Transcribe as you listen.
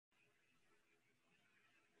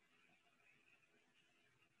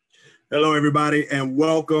Hello, everybody, and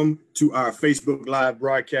welcome to our Facebook Live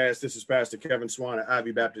broadcast. This is Pastor Kevin Swan at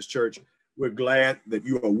Ivy Baptist Church. We're glad that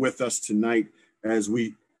you are with us tonight as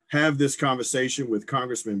we have this conversation with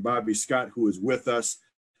Congressman Bobby Scott, who is with us.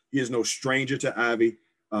 He is no stranger to Ivy,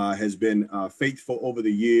 has been faithful over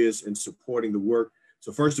the years in supporting the work.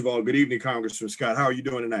 So first of all, good evening, Congressman Scott. How are you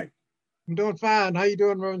doing tonight? I'm doing fine. How you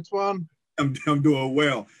doing, Reverend Swan? I'm doing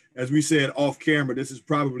well. As we said off camera, this is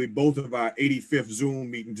probably both of our 85th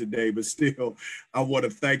Zoom meeting today, but still, I want to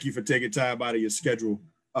thank you for taking time out of your schedule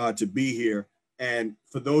to be here. And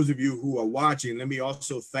for those of you who are watching, let me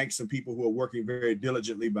also thank some people who are working very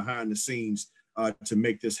diligently behind the scenes to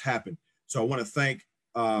make this happen. So I want to thank,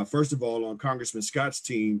 first of all, on Congressman Scott's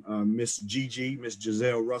team, Miss Gigi, Miss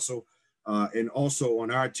Giselle Russell, and also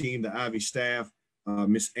on our team, the Ivy staff,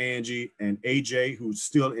 Miss Angie and AJ, who's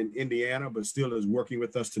still in Indiana, but still is working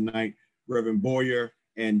with us tonight, Reverend Boyer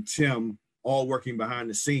and Tim, all working behind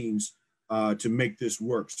the scenes to make this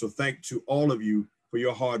work. So thank to all of you for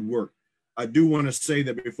your hard work. I do want to say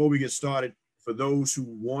that before we get started, for those who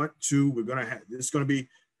want to, it's going to be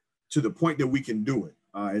to the point that we can do it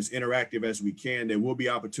as interactive as we can. There will be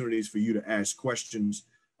opportunities for you to ask questions.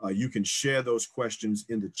 You can share those questions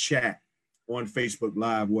in the chat on Facebook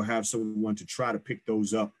Live. We'll have someone to try to pick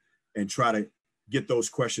those up and try to get those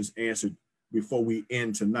questions answered before we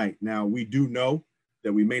end tonight. Now, we do know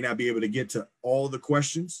that we may not be able to get to all the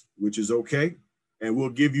questions, which is okay. And we'll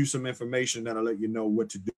give you some information that'll let you know what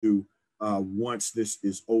to do once this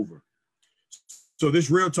is over. So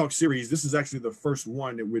this Real Talk series, this is actually the first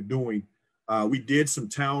one that we're doing. We did some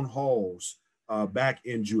town halls back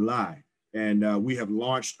in July, and we have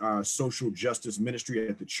launched our social justice ministry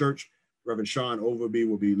at the church. Reverend Sean Overby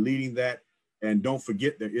will be leading that. And don't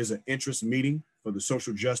forget, there is an interest meeting for the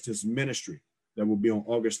social justice ministry that will be on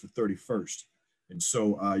August the 31st. And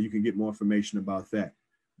so you can get more information about that.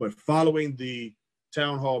 But following the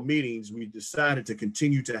town hall meetings, we decided to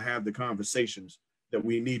continue to have the conversations that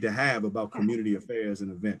we need to have about community affairs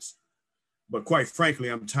and events. But quite frankly,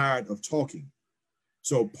 I'm tired of talking.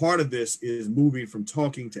 So part of this is moving from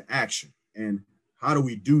talking to action. And how do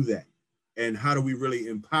we do that? And how do we really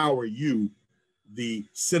empower you, the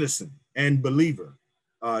citizen and believer,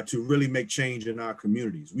 to really make change in our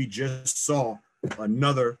communities? We just saw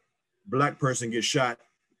another Black person get shot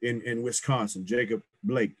in Wisconsin, Jacob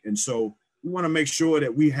Blake. And so we want to make sure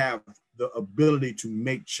that we have the ability to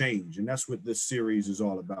make change. And that's what this series is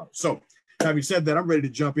all about. So having said that, I'm ready to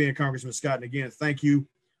jump in, Congressman Scott. And again, thank you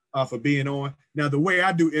for being on. Now, the way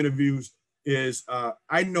I do interviews is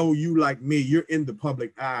I know you, like me, you're in the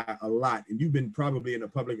public eye a lot, and you've been probably in the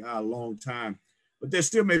public eye a long time, but there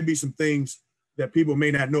still may be some things that people may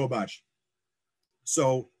not know about you.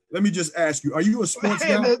 So let me just ask you, are you a sports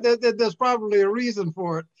guy? There's probably a reason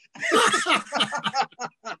for it.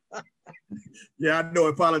 Yeah, I know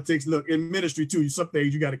in politics, look, in ministry too, some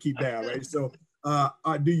things you got to keep down, right? So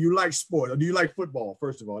do you like sport, or do you like football?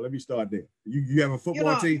 First of all, let me start there. You have a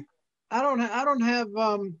football team?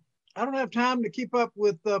 I don't have time to keep up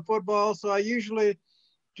with football, so I usually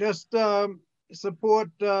just support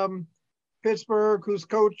Pittsburgh, whose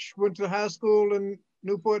coach went to high school in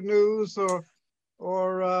Newport News,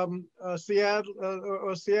 or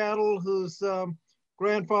Seattle, whose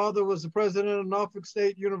grandfather was the president of Norfolk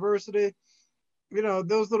State University. You know,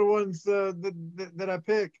 those are the ones that I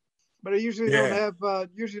pick. But I usually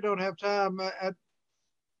don't have time.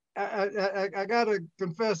 I gotta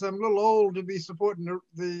confess, I'm a little old to be supporting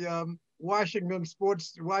the Washington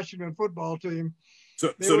football team.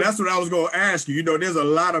 So that's what I was going to ask you. You know, there's a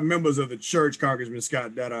lot of members of the church, Congressman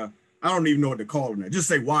Scott, that I don't even know what to call them. Just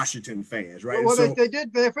say Washington fans, right? Well,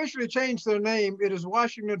 they officially changed their name. It is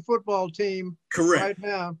Washington football team. Correct. Right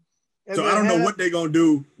now. And so I don't know what they're going to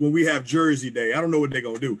do when we have Jersey Day. I don't know what they're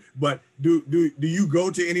going to do. But do you go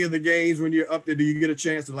to any of the games when you're up there? Do you get a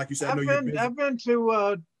chance to, like you said, I've been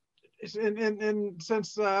to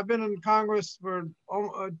since I've been in Congress for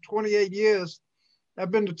 28 years, I've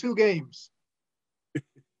been to 2 games.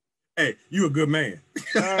 Hey, you a good man.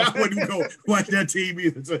 I wouldn't go watch that team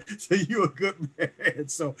either. So you a good man.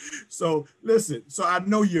 So listen. So I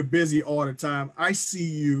know you're busy all the time. I see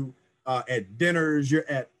you at dinners. You're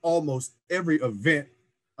at almost every event.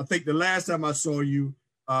 I think the last time I saw you,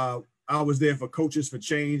 I was there for Coaches for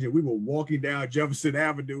Change, and we were walking down Jefferson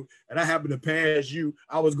Avenue, and I happened to pass you.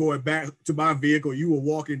 I was going back to my vehicle. You were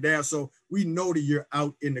walking down. So we know that you're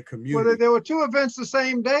out in the community. Well, there were 2 events the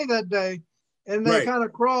same day that day, and they kind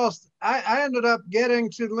of crossed. I ended up getting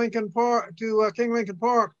to King Lincoln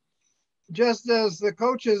Park just as the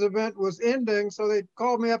coaches event was ending. So they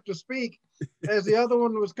called me up to speak as the other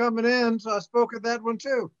one was coming in. So I spoke at that one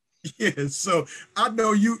too. Yes. So I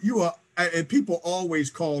know you are and people always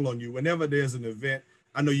call on you whenever there's an event.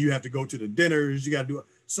 I know you have to go to the dinners, you got to do it.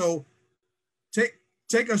 So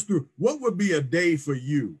take us through what would be a day for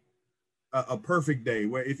you, a perfect day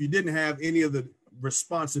where if you didn't have any of the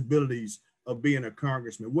responsibilities of being a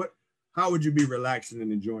congressman, how would you be relaxing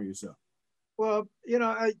and enjoying yourself? Well,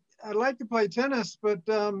 I like to play tennis, but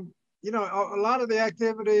a lot of the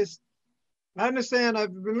activities, I understand.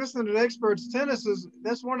 I've been listening to the experts.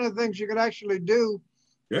 That's one of the things you could actually do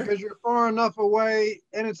Yeah. because you're far enough away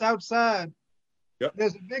and it's outside. Yep.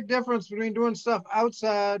 There's a big difference between doing stuff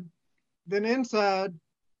outside than inside.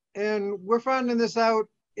 And we're finding this out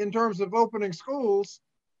in terms of opening schools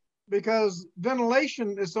because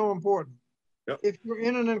ventilation is so important. Yep. If you're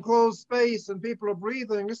in an enclosed space and people are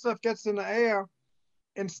breathing, this stuff gets in the air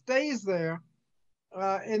and stays there.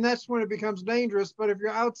 And that's when it becomes dangerous. But if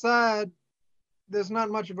you're outside, there's not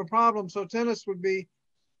much of a problem. So tennis would be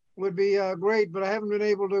great, but I haven't been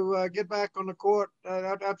able to get back on the court.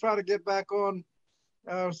 I'll try to get back on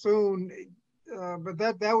soon. But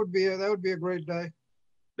that would be a great day.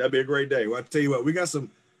 That'd be a great day. Well, I tell you what, we got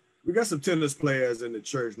some tennis players in the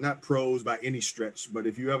church, not pros by any stretch, but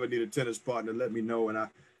if you ever need a tennis partner, let me know and I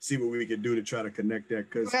see what we can do to try to connect that.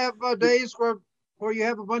 Because you have days where you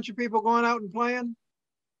have a bunch of people going out and playing.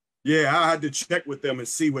 Yeah, I had to check with them and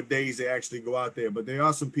see what days they actually go out there. But there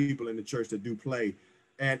are some people in the church that do play,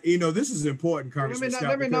 and this is important, Congressman Scott.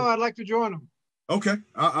 Let me know. I'd like to join them. Okay,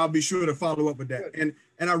 I'll be sure to follow up with that. Good.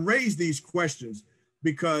 And I raise these questions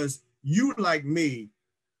because you, like me,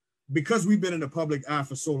 because we've been in the public eye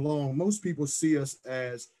for so long, most people see us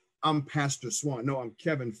as I'm Pastor Swan. No, I'm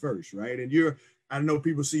Kevin First, right? And I know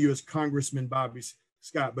people see you as Congressman Bobby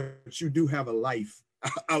Scott, but you do have a life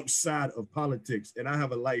outside of politics, and I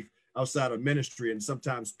have a life outside of ministry, and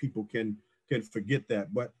sometimes people can forget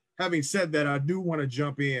that. But having said that, I do want to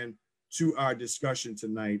jump in to our discussion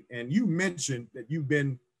tonight. And you mentioned that you've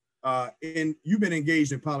been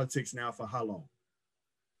engaged in politics now for how long?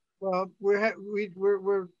 Well,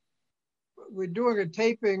 we're doing a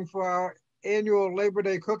taping for our annual Labor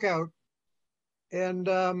Day cookout, and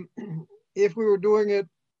if we were doing it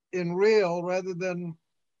in real rather than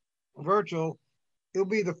virtual, it'll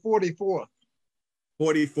be the 44th.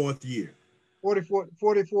 44th year.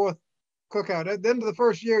 44th cookout. At the end of the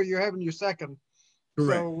first year, you're having your second.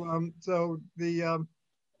 Correct. So the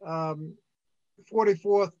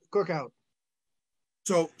 44th cookout.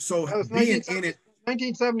 So being in it.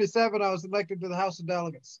 1977, I was elected to the House of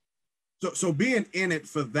Delegates. So being in it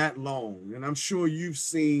for that long, and I'm sure you've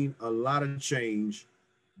seen a lot of change,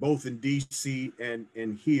 both in D.C.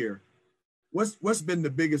 and here. What's been the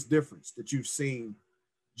biggest difference that you've seen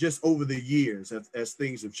just over the years as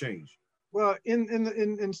things have changed? Well,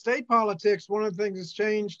 in state politics, one of the things that's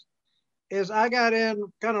changed is I got in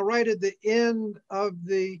kind of right at the end of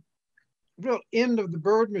the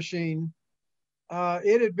bird machine.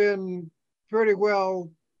 It had been pretty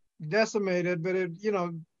well decimated, but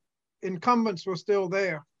incumbents were still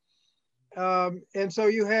there. And so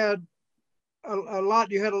you had a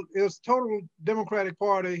lot, it was total Democratic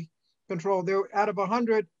Party control. There, out of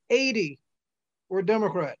 180 were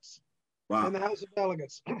Democrats. Wow. In the House of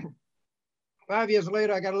Delegates. 5 years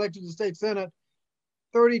later, I got elected to the state Senate,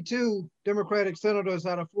 32 Democratic senators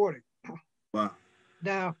out of 40. Wow.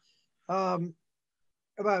 Now,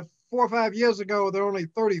 about 4 or 5 years ago, there were only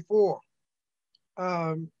 34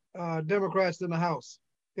 Democrats in the House.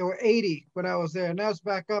 There were 80 when I was there, and now it's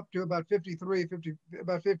back up to about 53.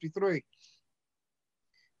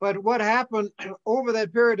 But what happened over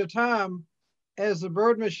that period of time, as the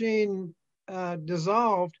bird machine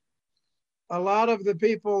dissolved, a lot of the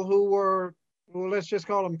people who were, well, let's just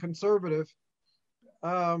call them conservative,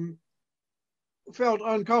 felt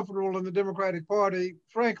uncomfortable in the Democratic Party,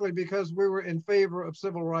 frankly, because we were in favor of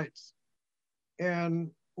civil rights. And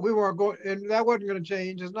we weren't going, and that wasn't going to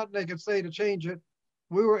change. There's nothing they could say to change it.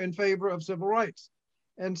 We were in favor of civil rights.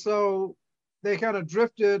 And so they kind of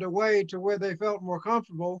drifted away to where they felt more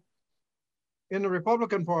comfortable in the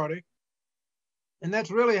Republican Party. And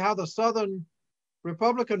that's really how the Southern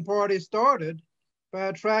Republican Party started, by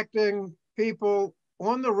attracting people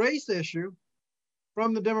on the race issue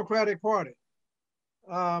from the Democratic Party.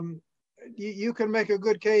 You can make a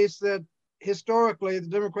good case that historically the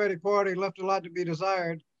Democratic Party left a lot to be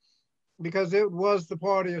desired because it was the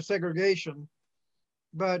party of segregation.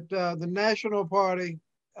 But the National Party,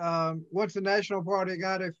 once the National Party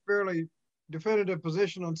got a fairly definitive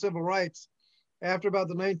position on civil rights, after about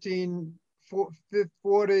the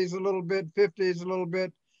 1940s a little bit, 50s a little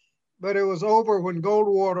bit, but it was over when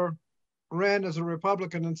Goldwater ran as a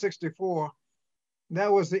Republican in '64.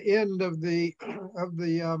 That was the end of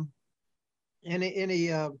any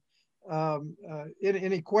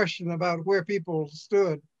any question about where people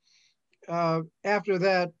stood. After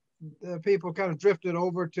that, people kind of drifted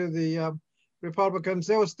over to the Republicans.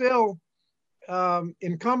 There were still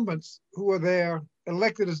incumbents who were there,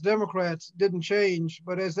 elected as Democrats, didn't change,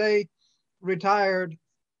 but as they retired,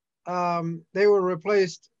 they were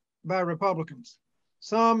replaced by Republicans.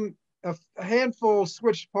 Some, a handful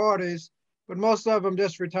switched parties, but most of them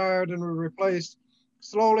just retired and were replaced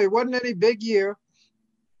slowly. It wasn't any big year.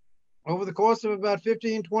 Over the course of about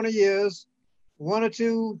 15, 20 years, one or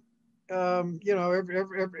two,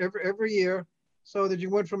 every year, so that you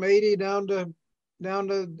went from 80 down to in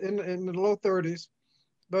the low 30s.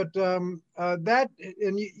 But that,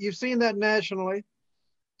 and you've seen that nationally.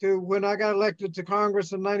 To when I got elected to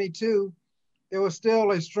Congress in '92, there was still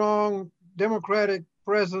a strong Democratic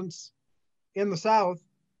presence in the South.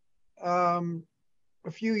 A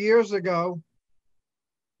few years ago,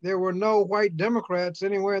 there were no white Democrats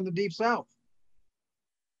anywhere in the Deep South.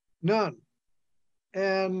 None.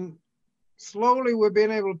 And slowly we're being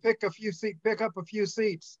able to pick up a few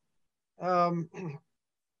seats. But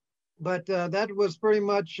that was pretty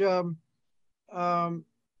much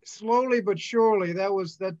slowly but surely. That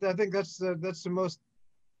was that. I think that's the most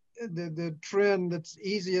the trend that's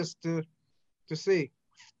easiest to see.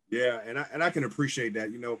 Yeah, and I can appreciate that.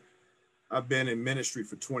 I've been in ministry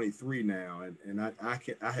for 23 now, and I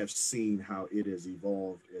have seen how it has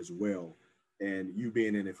evolved as well. And you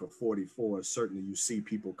being in it for 44, certainly you see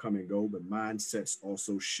people come and go, but mindsets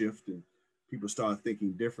also shift and people start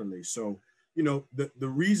thinking differently. So, the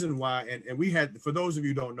reason why, and we had, for those of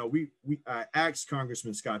you who don't know, I asked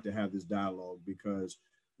Congressman Scott to have this dialogue because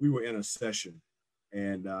we were in a session,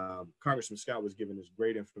 and Congressman Scott was giving us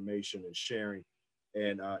great information and sharing.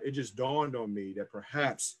 And it just dawned on me that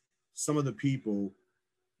perhaps some of the people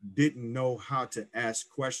didn't know how to ask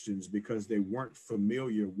questions because they weren't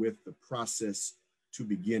familiar with the process to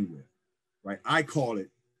begin with, right? I call it,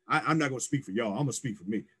 I'm not going to speak for y'all. I'm going to speak for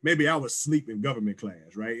me. Maybe I was asleep in government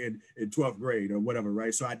class, right? In 12th grade or whatever,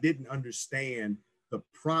 right? So I didn't understand the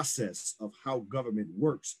process of how government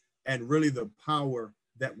works and really the power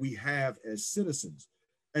that we have as citizens.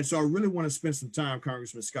 And so I really want to spend some time,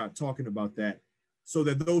 Congressman Scott, talking about that so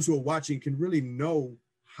that those who are watching can really know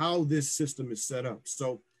how this system is set up.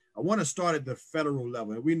 So I want to start at the federal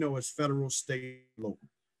level. And we know it's federal, state, local.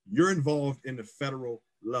 You're involved in the federal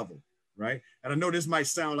level, right? And I know this might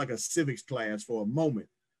sound like a civics class for a moment,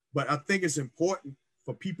 but I think it's important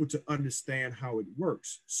for people to understand how it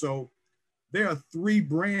works. So there are 3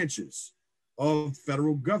 branches of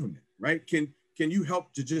federal government, right? Can you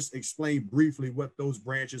help to just explain briefly what those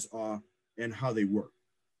branches are and how they work?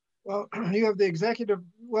 Well, you have the executive.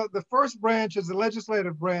 Well, the first branch is the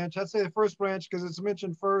legislative branch. I'd say the first branch because it's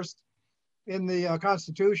mentioned first in the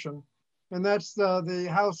Constitution, and that's the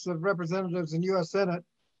House of Representatives and U.S. Senate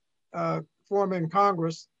forming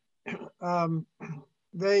Congress. We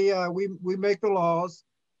make the laws.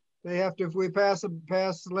 They have to, if we pass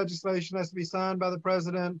legislation, it has to be signed by the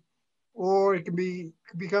president, or it can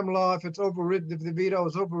become law if it's overridden, if the veto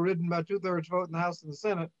is overridden by 2/3 vote in the House and the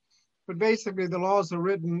Senate. But basically, the laws are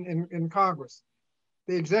written in Congress.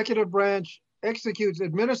 The executive branch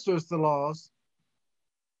administers the laws,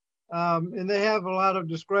 and they have a lot of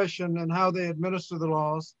discretion in how they administer the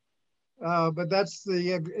laws. But that's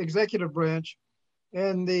the executive branch.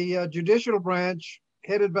 And the judicial branch,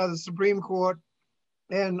 headed by the Supreme Court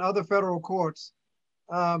and other federal courts,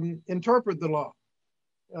 interpret the law.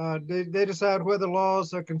 They decide whether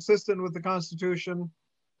laws are consistent with the Constitution.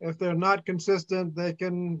 If they're not consistent, they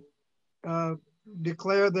can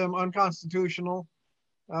declare them unconstitutional,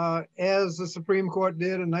 as the Supreme Court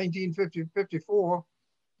did in 1954.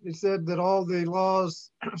 It said that all the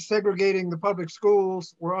laws segregating the public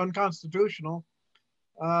schools were unconstitutional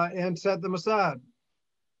and set them aside.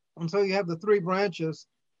 And so you have the 3 branches.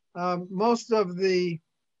 Most of the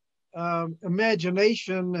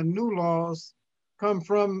imagination and new laws come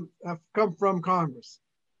from Congress.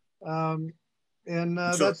 So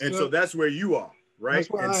that's where you are, right?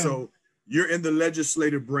 And so you're in the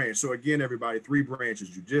legislative branch. So again, everybody, 3 branches: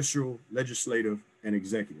 judicial, legislative, and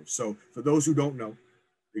executive. So for those who don't know,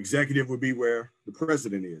 executive would be where the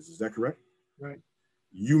president is. Is that correct? Right.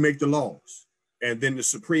 You make the laws. And then the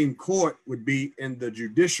Supreme Court would be in the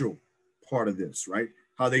judicial part of this, right?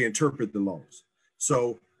 How they interpret the laws.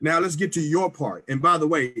 So now let's get to your part. And by the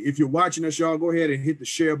way, if you're watching us, y'all, go ahead and hit the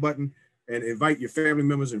share button and invite your family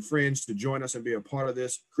members and friends to join us and be a part of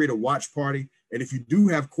this. Create a watch party. And if you do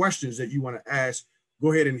have questions that you want to ask,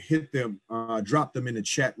 go ahead and hit them, drop them in the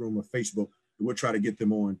chat room or Facebook. We'll try to get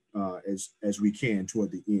them on as we can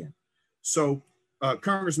toward the end. So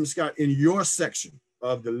Congressman Scott, in your section,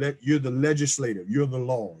 of you're the legislative, you're the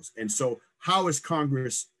laws. And so how is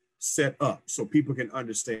Congress set up so people can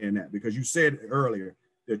understand that? Because you said earlier,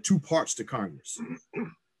 there are two parts to Congress.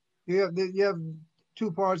 You have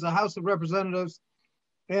two parts, the House of Representatives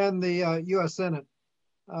and the U.S. Senate.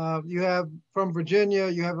 You have, from Virginia,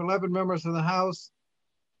 you have 11 members of the House.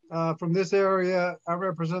 From this area, I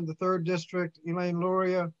represent the 3rd District. Elaine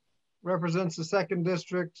Luria represents the 2nd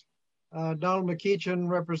District. Donald McEachin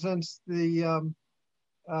represents the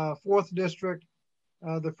 4th District.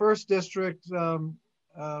 The 1st District,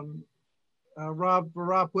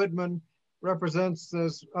 Rob Whitman represents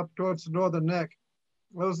us up towards the Northern Neck.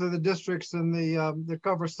 Those are the districts in that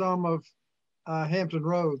cover some of Hampton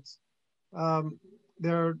Roads.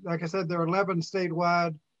 Like I said, there are 11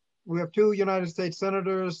 statewide. We have 2 United States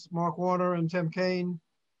senators, Mark Warner and Tim Kaine,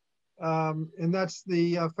 and that's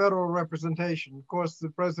the federal representation. Of course, the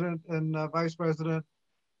president and vice president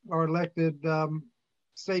are elected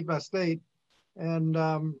state by state, and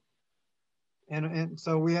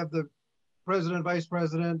so we have the president, vice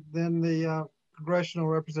president, then the congressional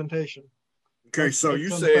representation. Okay, so you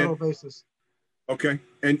said federal basis. Okay,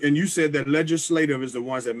 and you said that legislative is the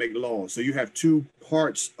ones that make laws. So you have 2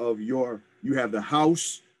 parts of you have the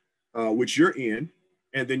House, which you're in,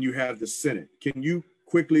 and then you have the Senate. Can you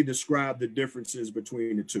quickly describe the differences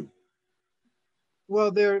between the 2?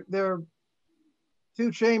 Well, there are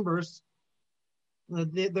 2 chambers.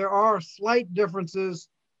 There are slight differences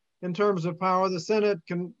in terms of power. The Senate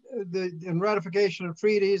in ratification of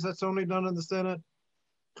treaties, that's only done in the Senate.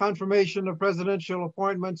 Confirmation of presidential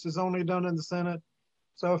appointments is only done in the Senate.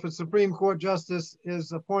 So if a Supreme Court justice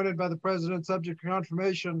is appointed by the president subject to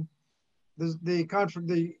confirmation, the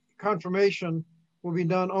confirmation will be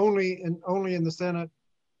done only in the Senate.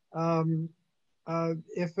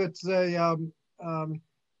 If it's a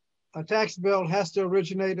tax bill, it has to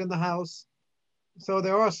originate in the House. So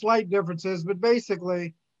there are slight differences, but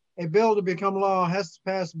basically a bill to become law has to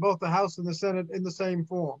pass both the House and the Senate in the same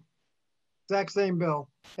form. Exact same bill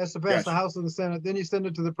has to pass the House and the Senate. Then you send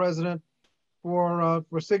it to the president for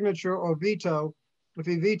signature or veto. If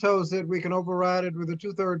he vetoes it, we can override it with a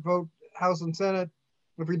 2/3 vote, House and Senate.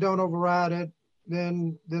 If we don't override it,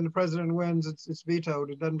 then the president wins. It's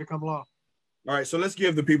vetoed. It doesn't become law. All right. So let's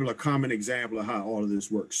give the people a common example of how all of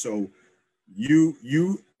this works. So you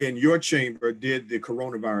in your chamber did the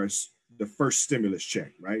coronavirus, the first stimulus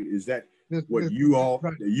check, right? Is that what you all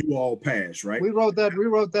passed, right? We wrote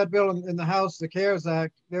that bill in the House, the CARES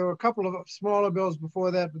Act. There were a couple of smaller bills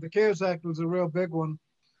before that, but the CARES Act was a real big one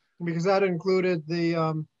because that included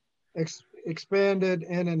the expanded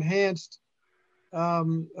and enhanced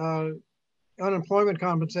unemployment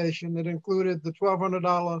compensation. It included the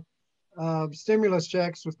 $1,200 stimulus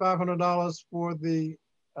checks with $500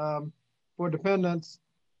 for dependents,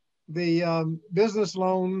 the business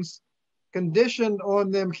loans conditioned on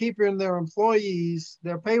them keeping their employees,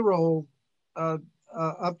 their payroll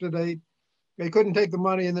up to date. They couldn't take the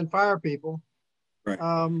money and then fire people. Right.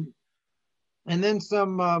 And then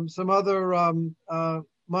some other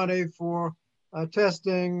money for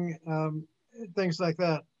testing, things like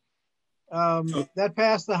that. That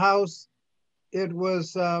passed the House. It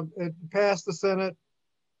passed the Senate,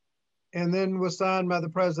 and then was signed by the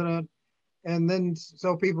president, and then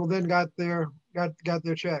so people then got their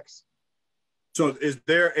checks. So is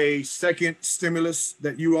there a second stimulus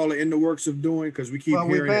that you all are in the works of doing? Because we keep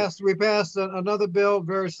hearing we passed another bill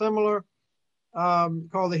very similar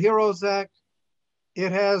called the HEROES Act.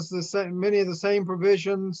 It has many of the same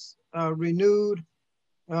provisions renewed,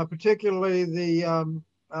 particularly the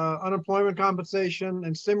unemployment compensation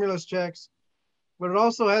and stimulus checks. But it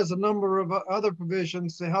also has a number of other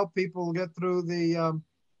provisions to help people get through the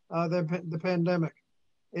pandemic.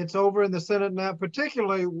 It's over in the Senate now,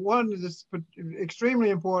 particularly one that's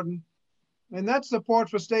extremely important, and that's support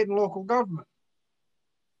for state and local government.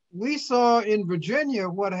 We saw in Virginia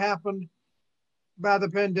what happened by the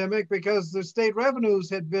pandemic because the state revenues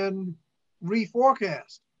had been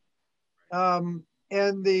reforecast.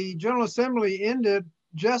 And the General Assembly ended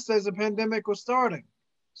just as the pandemic was starting.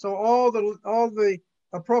 So all the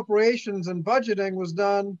appropriations and budgeting was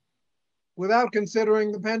done without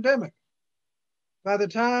considering the pandemic. By the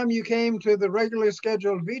time you came to the regularly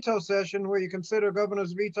scheduled veto session where you consider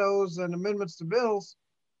governor's vetoes and amendments to bills,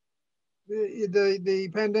 the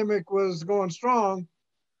pandemic was going strong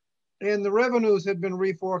and the revenues had been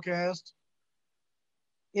reforecast.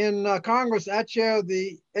 In Congress, I chaired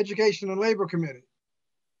the Education and Labor Committee.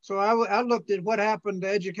 So I looked at what happened to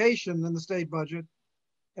education in the state budget,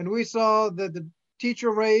 and we saw that the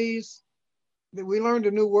teacher raise, that we learned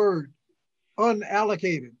a new word,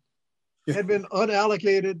 unallocated, had been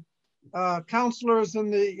unallocated Counselors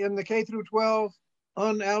in the K through 12,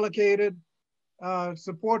 unallocated.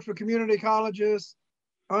 Support for community colleges,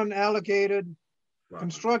 unallocated. Wow.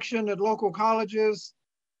 Construction at local colleges,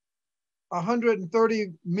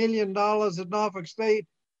 $130 million at Norfolk State,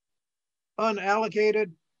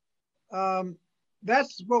 unallocated.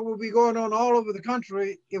 That's what will be going on all over the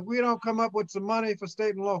country if we don't come up with some money for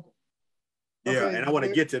state and local. Yeah, okay, and I want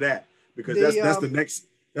to get to that because that's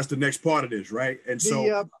the next part of this, right? And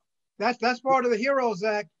so that's part of the HEROES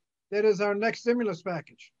Act. That is our next stimulus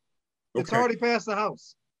package. Okay. It's already passed the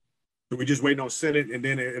House. So we're just waiting on Senate, and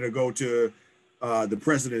then it'll go to the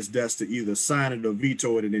president's desk to either sign it or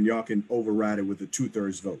veto it, and then y'all can override it with a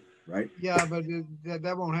 2/3 vote, right? Yeah, but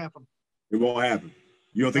that won't happen. It won't happen.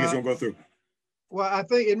 You don't think it's going to go through? Well, I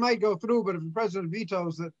think it might go through, but if the president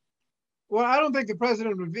vetoes it, well, I don't think the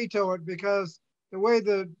president would veto it because the way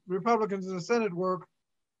the Republicans in the Senate work,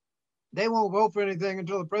 they won't vote for anything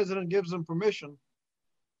until the president gives them permission.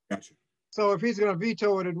 Gotcha. So if he's going to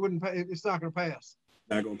veto it, it's not going to pass.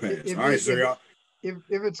 Not going to pass. All right, so y'all. If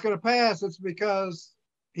it's going to pass, it's because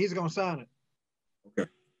he's going to sign it. Okay.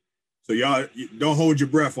 So y'all don't hold your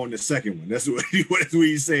breath on the second one. That's what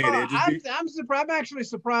he's saying. I'm actually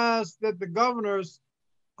surprised that the governors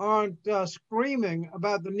aren't screaming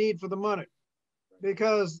about the need for the money,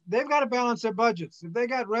 because they've got to balance their budgets. If they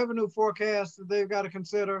got revenue forecasts that they've got to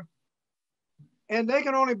consider, and they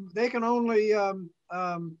can only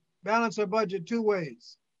balance their budget two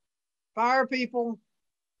ways: fire people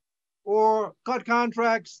or cut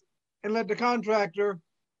contracts and let the contractor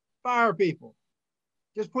fire people.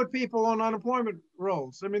 Just put people on unemployment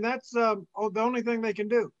rolls. I mean, that's the only thing they can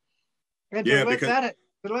do. And to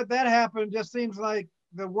let that happen just seems like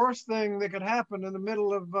the worst thing that could happen in the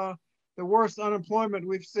middle of the worst unemployment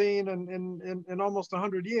we've seen in almost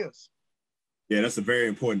 100 years. Yeah, that's a very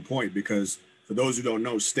important point, because for those who don't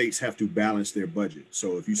know, states have to balance their budget.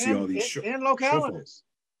 So if you see all these localities,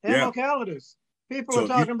 people are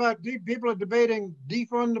talking about, people are debating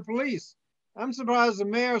defund the police. I'm surprised the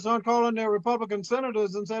mayors aren't calling their Republican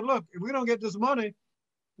senators and say, look, if we don't get this money,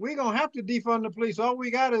 we're going to have to defund the police. All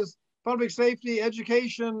we got is public safety,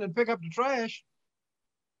 education, and pick up the trash.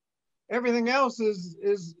 Everything else is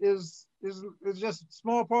just a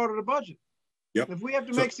small part of the budget. Yep. If we have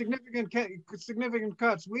to make significant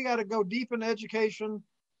cuts, we got to go deep into education,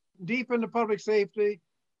 deep into public safety,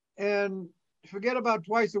 and forget about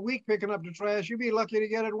twice a week picking up the trash. You'd be lucky to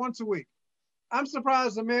get it once a week. I'm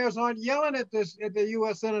surprised the mayors aren't yelling at the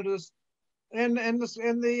U.S. senators and the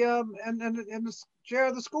chair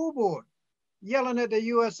of the school board, yelling at the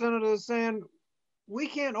U.S. senators saying, we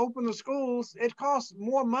can't open the schools. It costs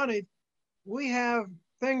more money. We have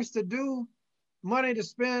things to do, money to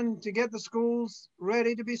spend to get the schools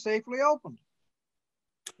ready to be safely opened.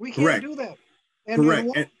 We can't do that.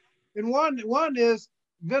 And one is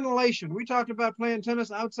ventilation. We talked about playing tennis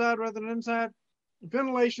outside rather than inside.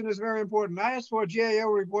 Ventilation is very important. I asked for a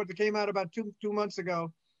GAO report that came out about two months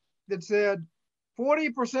ago that said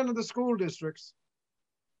 40% of the school districts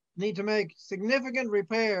need to make significant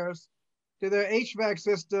repairs to their HVAC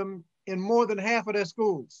system in more than half of their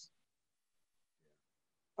schools.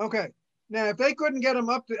 Okay, now if they couldn't get them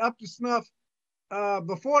up to snuff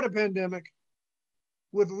before the pandemic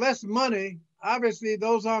with less money, obviously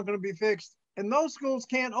those aren't going to be fixed, and those schools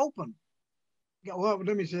can't open. Well,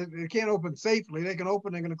 let me say, they can't open safely. They can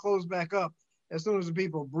open, they're going to close back up as soon as the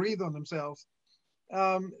people breathe on themselves.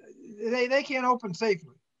 They can't open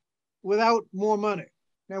safely without more money.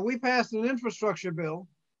 Now, we passed an infrastructure bill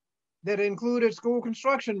that included school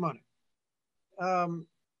construction money. $130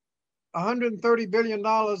 billion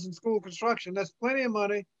in school construction. That's plenty of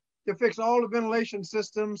money to fix all the ventilation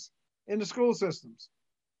systems in the school systems.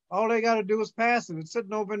 All they got to do is pass it. It's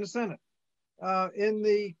sitting over in the Senate. In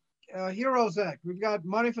the HEROES Act, we've got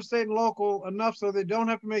money for state and local, enough so they don't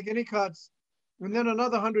have to make any cuts, and then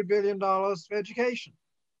another $100 billion for education.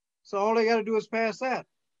 So all they got to do is pass that.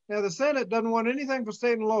 Now the Senate doesn't want anything for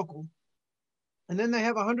state and local, and then they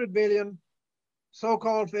have $100 billion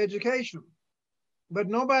so-called for education. But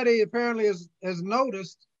nobody apparently has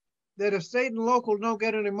noticed that if state and local don't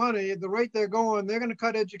get any money, at the rate they're going, they're going to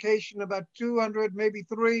cut education about 200, maybe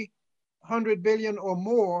 300 billion or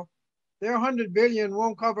more. Their 100 billion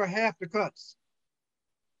won't cover half the cuts.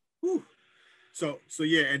 Whew. So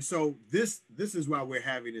yeah, and so this is why we're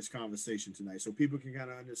having this conversation tonight, so people can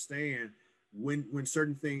kind of understand when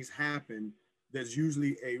certain things happen. There's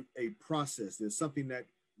usually a process. There's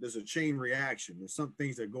a chain reaction. There's some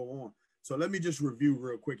things that go on. So let me just review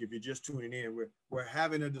real quick. If you're just tuning in, we're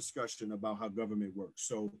having a discussion about how government works.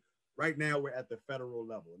 So right now we're at the federal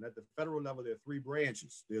level, and at the federal level there are three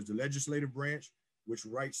branches. There's the legislative branch, which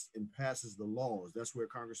writes and passes the laws. That's where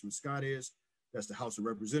Congressman Scott is. That's the House of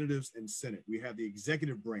Representatives and Senate. We have the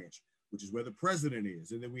executive branch, which is where the president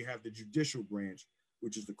is. And then we have the judicial branch,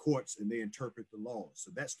 which is the courts, and they interpret the laws.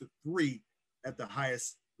 So that's the three at the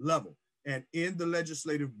highest level. And in the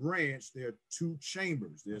legislative branch, there are two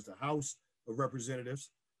chambers. There's the House of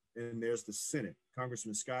Representatives and there's the Senate.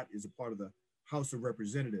 Congressman Scott is a part of the House of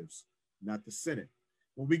Representatives, not the Senate.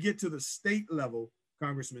 When we get to the state level,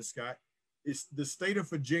 Congressman Scott, is the state of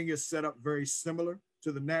Virginia set up very similar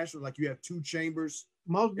to the national? Like you have two chambers?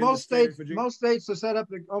 Most states are set up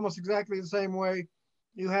almost exactly the same way.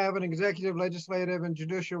 You have an executive, legislative, and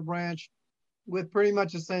judicial branch with pretty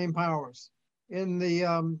much the same powers. In the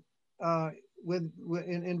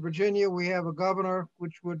in Virginia, we have a governor,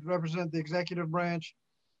 which would represent the executive branch.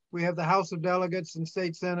 We have the House of Delegates and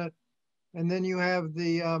State Senate, and then you have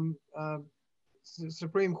the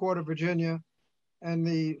Supreme Court of Virginia and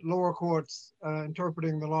the lower courts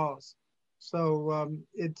interpreting the laws. So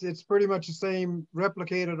it's pretty much the same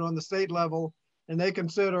replicated on the state level, and they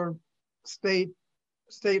consider state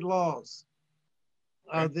laws.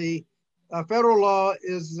 The federal law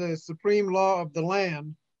is the supreme law of the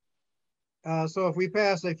land. So if we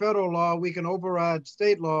pass a federal law, we can override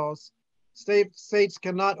state laws. States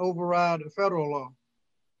cannot override a federal law.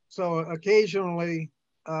 So occasionally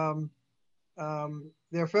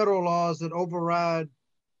there are federal laws that override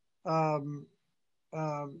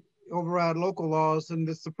local laws, and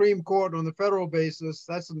the Supreme Court on the federal basis,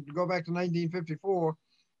 that's to go back to 1954,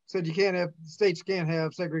 said states can't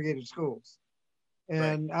have segregated schools.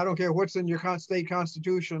 And right. I don't care what's in your state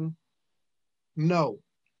constitution, no,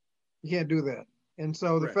 you can't do that. And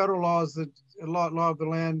so the right. federal law is the law of the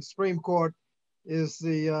land. Supreme Court is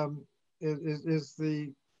the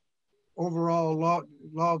overall law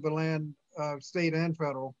of the land, state and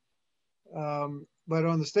federal. But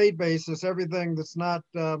on the state basis, everything that's not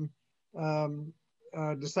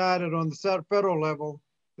decided on the federal level,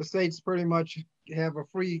 the states pretty much have a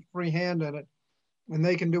free hand in it, and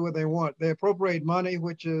they can do what they want. They appropriate money,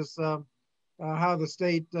 which is how the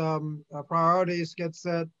state priorities get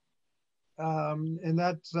set. And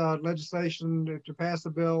that's legislation to pass a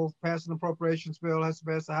bill, pass an appropriations bill, has to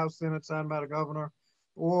pass the House, Senate, signed by the governor,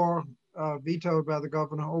 or vetoed by the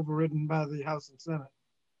governor, overridden by the House and Senate.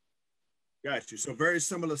 Got you. So very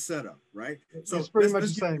similar setup, right? So it's pretty much the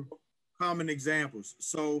same. Common examples.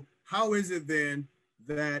 So how is it then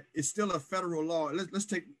that it's still a federal law? Let's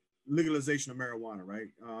take legalization of marijuana, right?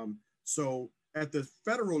 So at the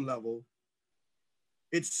federal level,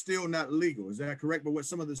 it's still not legal. Is that correct? But what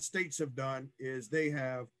some of the states have done is they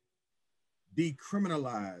have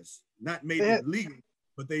decriminalized, not made it legal,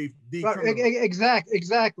 but they've decriminalized.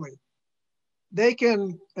 Exactly. They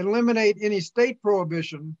can eliminate any state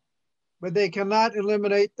prohibition, but they cannot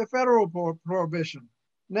eliminate the federal prohibition.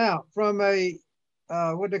 Now, from a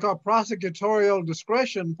what they call prosecutorial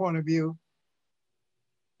discretion point of view,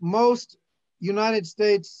 most United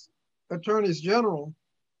States attorneys general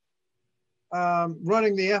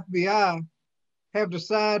running the FBI have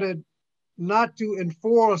decided not to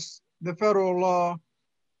enforce the federal law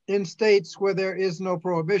in states where there is no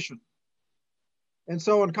prohibition. And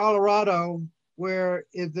so in Colorado, where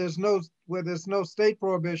there's no state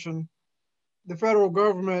prohibition, the federal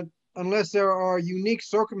government, unless there are unique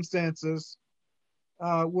circumstances,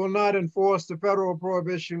 will not enforce the federal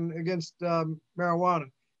prohibition against marijuana.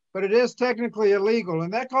 But it is technically illegal,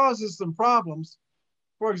 and that causes some problems.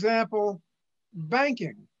 For example,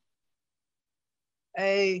 banking.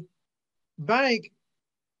 A bank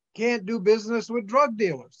can't do business with drug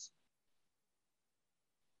dealers.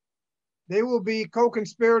 They will be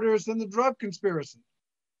co-conspirators in the drug conspiracy.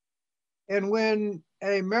 And when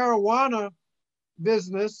a marijuana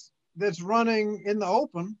business that's running in the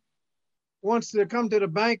open wants to come to the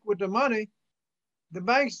bank with the money, the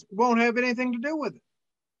banks won't have anything to do with it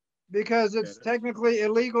because it's technically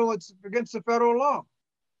illegal. It's against the federal law.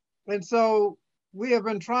 And so we have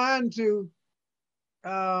been trying to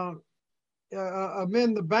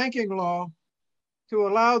amend the banking law to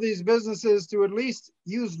allow these businesses to at least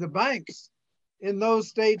use the banks in those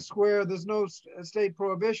states where there's no state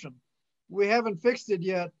prohibition. We haven't fixed it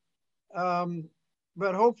yet,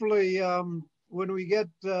 but hopefully when we get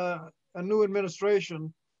a new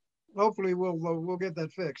administration, hopefully we'll get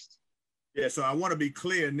that fixed. Yeah, so I want to be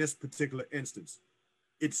clear in this particular instance.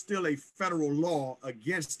 It's still a federal law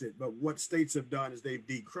against it, but what states have done is they've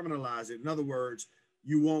decriminalized it. In other words,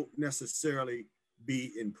 you won't necessarily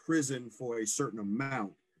be in prison for a certain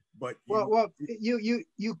amount, but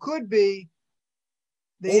you could be.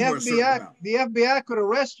 The FBI could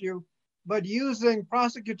arrest you, but using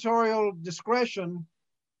prosecutorial discretion,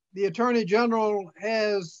 the Attorney General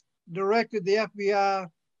has directed the FBI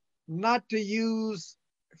not to use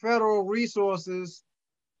federal resources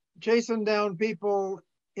chasing down people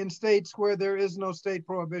in states where there is no state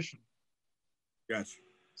prohibition. Gotcha.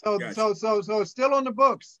 So, Gotcha. so it's still on the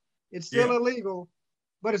books. It's still Yeah. illegal,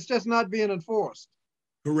 but it's just not being enforced.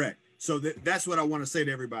 Correct. So that's what I want to say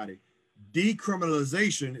to everybody.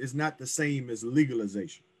 Decriminalization is not the same as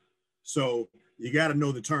legalization. So you got to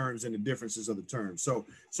know the terms and the differences of the terms. So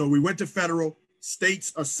we went to federal.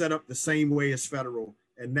 States are set up the same way as federal,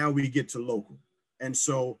 and now we get to local. And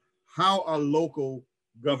so, how are local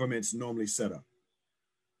governments normally set up?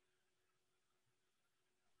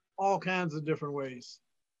 All kinds of different ways.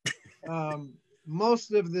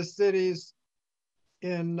 Most of the cities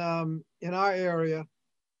in our area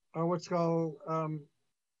are what's called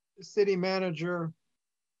city manager,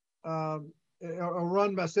 are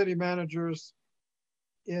run by city managers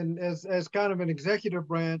as kind of an executive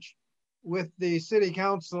branch, with the city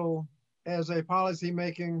council as a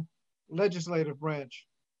policy-making legislative branch.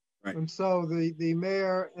 Right. And so the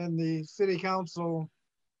mayor and the city council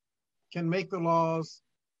can make the laws,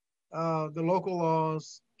 the local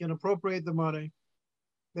laws, can appropriate the money.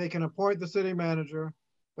 They can appoint the city manager,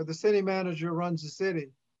 but the city manager runs the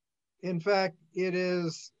city. In fact, it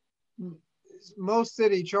is most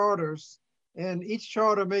city charters, and each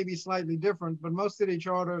charter may be slightly different, but most city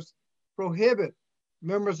charters prohibit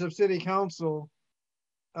members of city council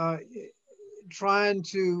trying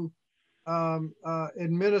to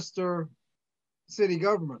administer city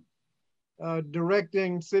government,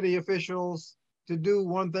 directing city officials to do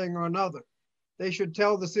one thing or another. They should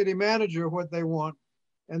tell the city manager what they want,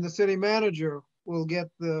 and the city manager will get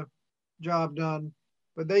the job done.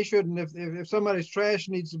 But they shouldn't, if somebody's trash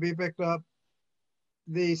needs to be picked up,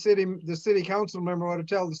 the city council member ought to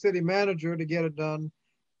tell the city manager to get it done.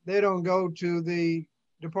 They don't go to the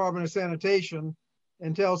Department of Sanitation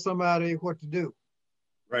and tell somebody what to do.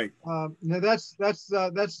 Right. Now that's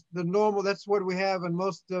the normal. That's what we have in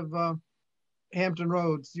most of Hampton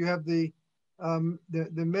roads. You have the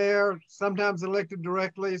mayor, sometimes elected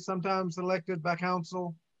directly, sometimes elected by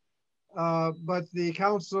council, but the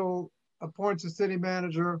council appoints a city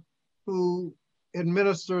manager who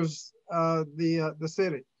administers the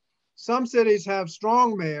city. Some cities have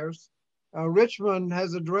strong mayors. Richmond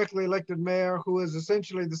has a directly elected mayor who is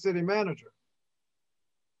essentially the city manager.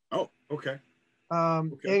 Oh, okay.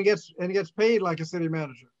 Okay. and gets paid like a city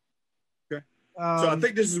manager. Okay. So I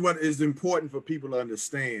think this is what is important for people to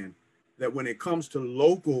understand, that when it comes to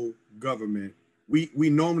local government, we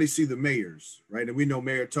normally see the mayors, right? And we know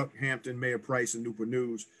Mayor Tuck Hampton, Mayor Price, and Newport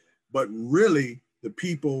News, but really the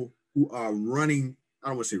people who are running, I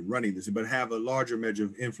don't want to say running this, but have a larger measure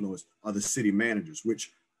of influence are the city managers,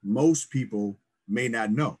 which most people may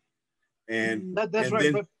not know. And that's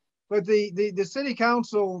right. Then, but the city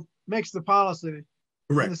council makes the policy.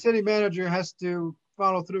 Correct. And the city manager has to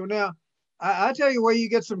follow through. Now, I tell you where you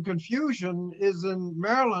get some confusion is in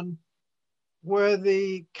Maryland, where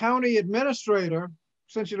the county administrator,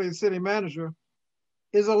 essentially the city manager,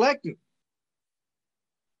 is elected.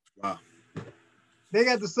 Wow. They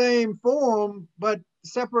got the same form, but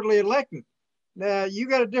separately elected. Now, you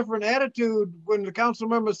got a different attitude when the council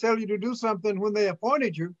members tell you to do something when they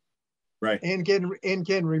appointed you, right, and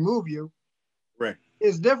can remove you. Right.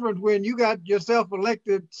 It's different when you got yourself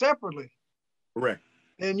elected separately. Correct.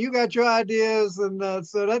 And you got your ideas, and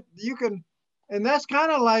so that you can, and that's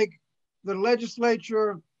kind of like the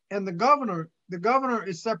legislature and the governor. The governor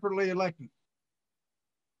is separately elected.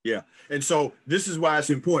 Yeah, and so this is why it's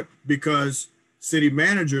important, because city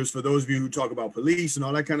managers, for those of you who talk about police and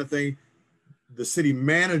all that kind of thing, the city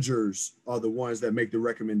managers are the ones that make the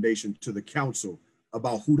recommendation to the council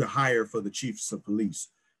about who to hire for the chiefs of police.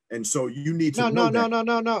 And so you need to know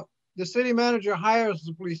that. No. The city manager hires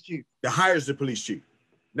the police chief. Hires the police chief,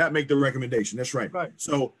 not make the recommendation. That's right. Right.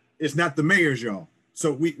 So it's not the mayors, y'all.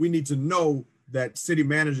 So we need to know that city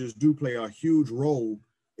managers do play a huge role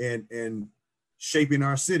in shaping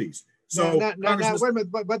our cities. So now, wait a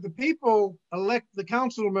minute, but the people elect the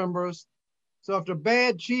council members. So if the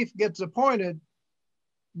bad chief gets appointed,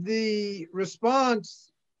 the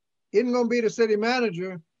response isn't going to be the city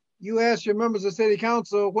manager. You ask your members of city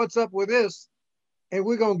council, what's up with this? And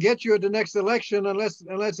we're going to get you at the next election unless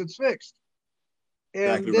it's fixed. And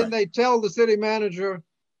exactly then right. They tell the city manager,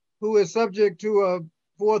 who is subject to a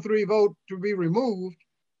 4-3 vote to be removed,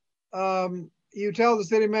 you tell the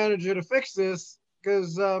city manager to fix this,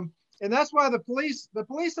 because and that's why the police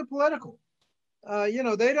are political. They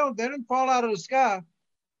didn't fall out of the sky.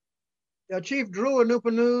 Chief Drew in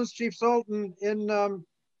Newport News, Chief Sultan in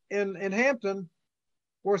Hampton,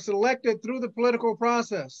 were selected through the political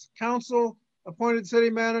process. Council appointed city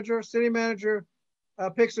manager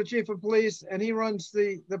picks the chief of police, and he runs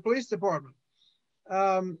the police department.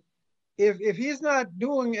 If he's not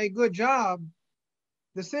doing a good job,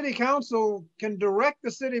 the city council can direct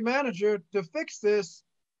the city manager to fix this,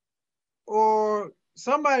 or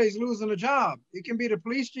somebody's losing a job. It can be the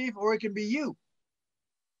police chief or it can be you.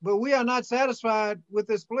 But we are not satisfied with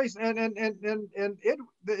this police, and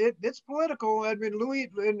it's political. I mean,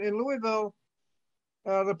 in Louisville,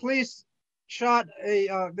 the police shot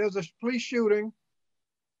there's a police shooting,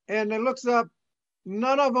 and it looks up,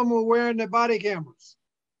 none of them were wearing their body cameras.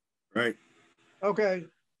 Right. Okay.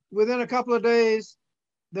 Within a couple of days,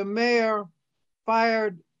 the mayor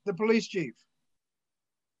fired the police chief.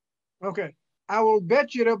 Okay. I will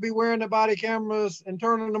bet you they'll be wearing the body cameras and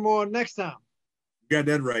turning them on next time. Got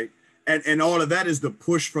that right. And all of that is the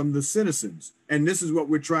push from the citizens. And this is what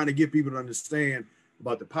we're trying to get people to understand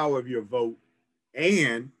about the power of your vote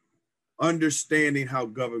and understanding how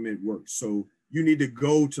government works. So you need to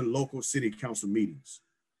go to local city council meetings.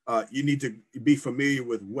 You need to be familiar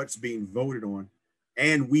with what's being voted on.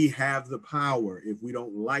 And we have the power, if we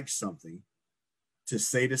don't like something, to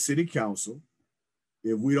say to city council,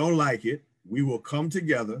 if we don't like it, we will come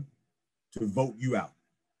together to vote you out.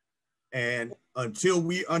 And until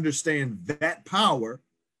we understand that power,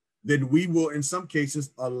 then we will, in some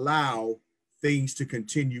cases, allow things to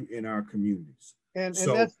continue in our communities. And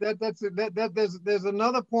there's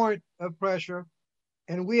another point of pressure,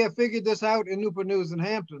 and we have figured this out in Newport News and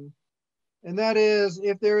Hampton, and that is,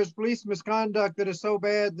 if there is police misconduct that is so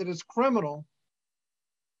bad that it's criminal,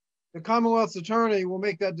 the Commonwealth's attorney will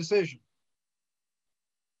make that decision.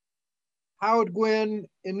 Howard Gwynn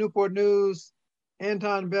in Newport News,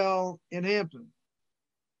 Anton Bell in Hampton,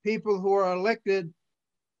 people who are elected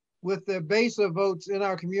with the base of votes in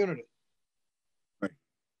our community. Right.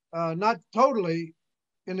 Not totally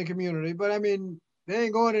in the community, but I mean, they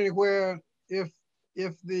ain't going anywhere if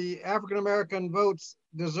the African-American votes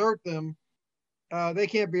desert them. They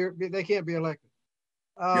can't be elected.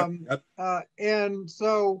 And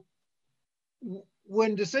so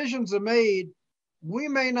when decisions are made, we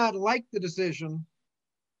may not like the decision,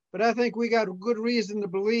 but I think we got good reason to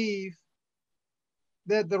believe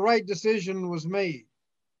that the right decision was made.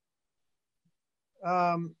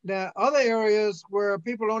 Now, other areas where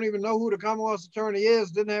people don't even know who the Commonwealth's attorney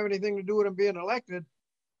is, didn't have anything to do with him being elected,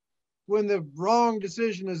 when the wrong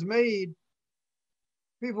decision is made,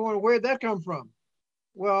 people wonder, where'd that come from?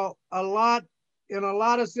 Well, in a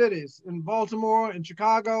lot of cities, in Baltimore, in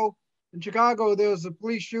Chicago, there was a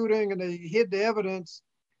police shooting and they hid the evidence.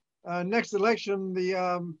 Next election,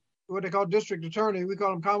 the what they call district attorney, we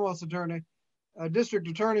call him Commonwealth's attorney, district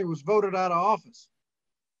attorney was voted out of office.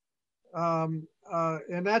 And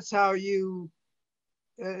that's how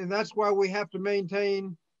and that's why we have to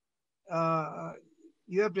maintain,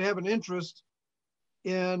 you have to have an interest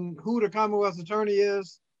in who the Commonwealth's attorney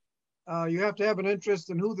is. You have to have an interest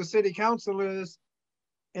in who the city council is.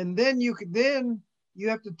 And then you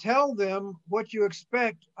have to tell them what you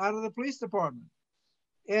expect out of the police department.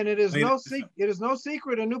 And it is no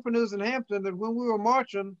secret in Newport News and Hampton that when we were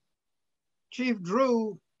marching, Chief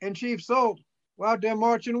Drew and Chief Salt were out there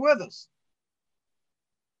marching with us.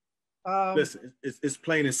 Listen, it's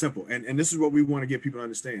plain and simple. And this is what we want to get people to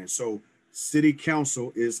understand. So city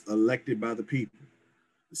council is elected by the people.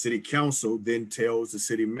 The city council then tells the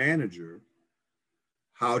city manager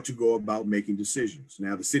how to go about making decisions.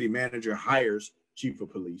 Now, the city manager hires chief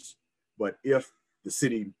of police, but if the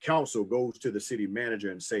city council goes to the city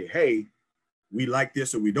manager and say, hey, we like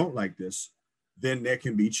this or we don't like this, then there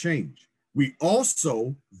can be change. We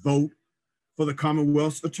also vote for the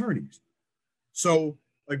Commonwealth's attorneys. So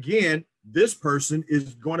again, this person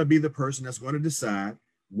is going to be the person that's going to decide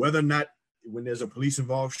whether or not, when there's a police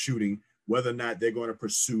involved shooting, whether or not they're going to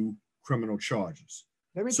pursue criminal charges.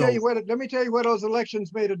 Let me tell you where those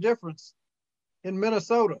elections made a difference. In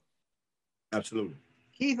Minnesota. Absolutely.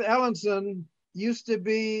 Keith Ellenson used to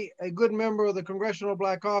be a good member of the Congressional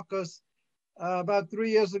Black Caucus. About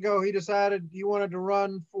 3 years ago, he decided he wanted to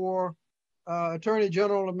run for Attorney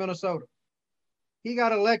General of Minnesota. He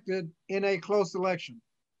got elected in a close election.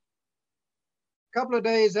 A couple of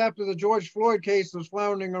days after the George Floyd case was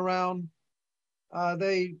floundering around,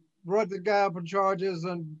 they brought the guy up on charges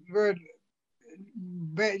and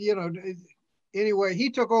anyway, he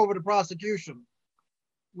took over the prosecution.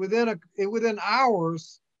 Within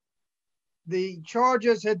hours, the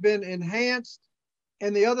charges had been enhanced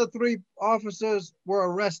and the other 3 officers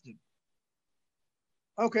were arrested.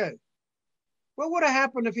 Okay, what would have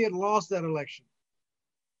happened if he had lost that election?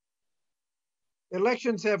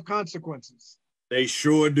 Elections have consequences. They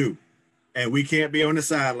sure do. And we can't be on the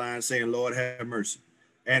sideline saying, Lord have mercy.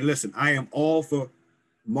 And listen, I am all for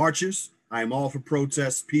marches. I am all for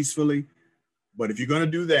protests peacefully. But if you're going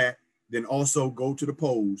to do that, then also go to the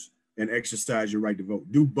polls and exercise your right to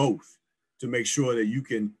vote. Do both to make sure that you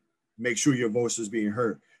can make sure your voice is being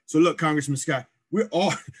heard. So look, Congressman Scott, we're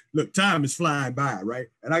all, look, time is flying by, right?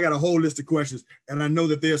 And I got a whole list of questions. And I know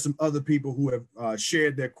that there's some other people who have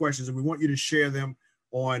shared their questions, and we want you to share them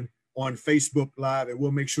on Facebook Live, and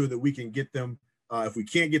we'll make sure that we can get them. If we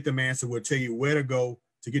can't get them answered, we'll tell you where to go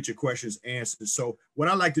to get your questions answered. So what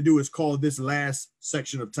I like to do is call this last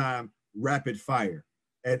section of time rapid fire.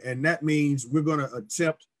 And that means we're going to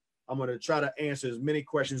attempt, I'm going to try to answer as many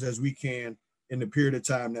questions as we can in the period of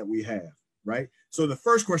time that we have, right? So the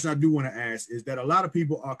first question I do want to ask is that a lot of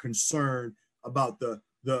people are concerned about the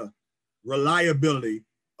reliability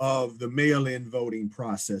of the mail-in voting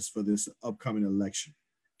process for this upcoming election.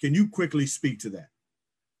 Can you quickly speak to that?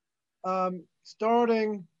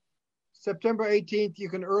 Starting September 18th, you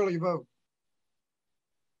can early vote.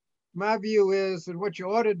 My view is that what you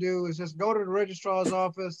ought to do is just go to the registrar's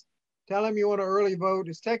office, tell him you want to early vote.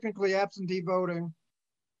 It's technically absentee voting.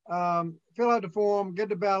 Fill out the form, get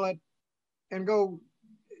the ballot, and go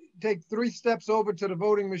take 3 steps over to the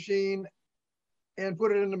voting machine and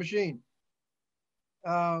put it in the machine.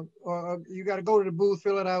 Or you got to go to the booth,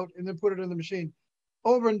 fill it out, and then put it in the machine.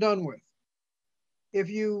 Over and done with. If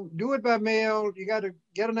you do it by mail, you got to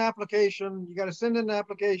get an application. You got to send in an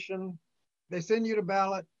application. They send you the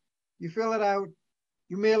ballot. You fill it out.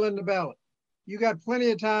 You mail in the ballot. You got plenty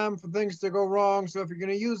of time for things to go wrong. So if you're going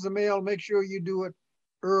to use the mail, make sure you do it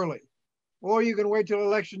early. Or you can wait till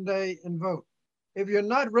election day and vote. If you're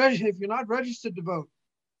not registered to vote,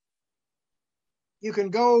 you can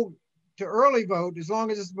go to early vote as long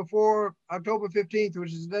as it's before October 15th,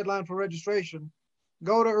 which is the deadline for registration.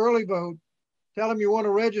 Go to early vote, tell them you want to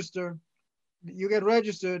register, you get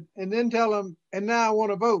registered, and then tell them, and now I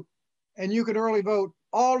want to vote. And you can early vote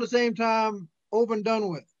all the same time, over and done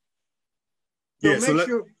with.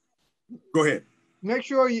 So go ahead. Make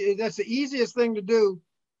sure that's the easiest thing to do.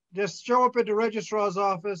 Just show up at the registrar's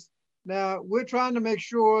office. Now, we're trying to make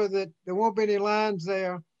sure that there won't be any lines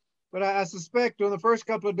there, but I suspect on the first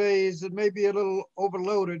couple of days, it may be a little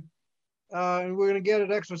overloaded, and we're going to get it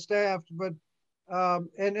extra staffed, but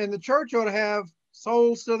and the church ought to have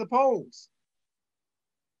souls to the polls.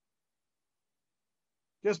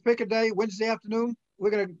 Just pick a day, Wednesday afternoon. We're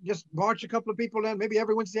going to just march a couple of people in, maybe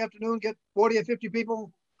every Wednesday afternoon, get 40 or 50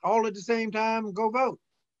 people all at the same time, go vote.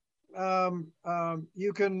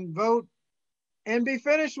 You can vote and be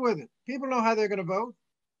finished with it. People know how they're going to vote.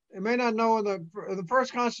 They may not know in the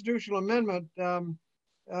first constitutional amendment,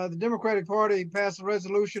 the Democratic Party passed a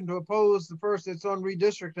resolution to oppose the first, it's on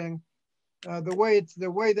redistricting. The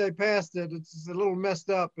way they passed it, it's a little messed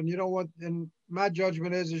up, and you don't want. And my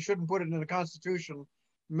judgment is you shouldn't put it in the Constitution,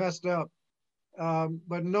 messed up.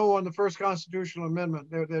 But no on the first constitutional amendment.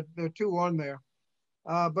 There are 2 on there.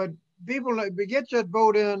 But people get your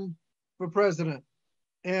vote in for president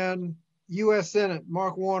and U.S. Senate.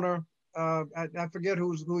 Mark Warner, I forget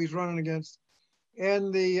who he's running against,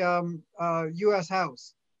 and the U.S.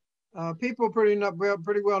 House. People pretty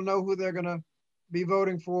well know who they're going to be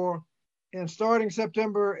voting for. And starting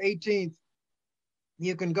September 18th,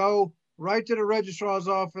 you can go right to the registrar's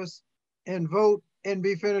office and vote and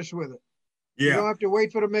be finished with it. Yeah. You don't have to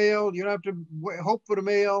wait for the mail. You don't have to hope for the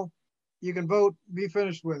mail. You can vote, be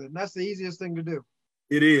finished with it. And that's the easiest thing to do.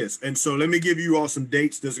 It is. And so let me give you all some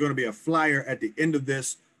dates. There's going to be a flyer at the end of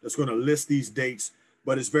this that's going to list these dates,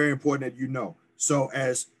 but it's very important that you know. So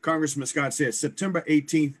as Congressman Scott said, September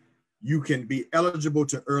 18th, you can be eligible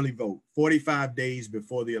to early vote 45 days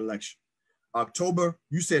before the election. October,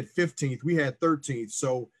 you said 15th, we had 13th.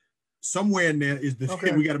 So somewhere in there is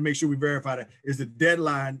we got to make sure we verify that is the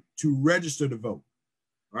deadline to register to vote.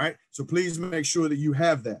 All right. So please make sure that you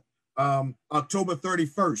have that. October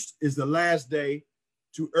 31st is the last day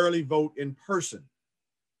to early vote in person.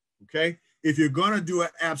 Okay. If you're going to do an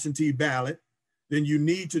absentee ballot, then you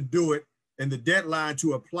need to do it. And the deadline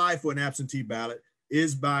to apply for an absentee ballot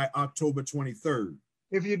is by October 23rd.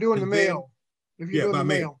 If you're doing the mail. If you're doing the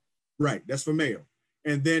mail. Right, that's for mail.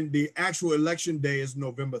 And then the actual election day is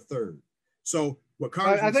November 3rd. So what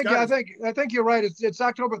Congressman I think you're right. It's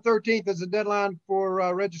October 13th is the deadline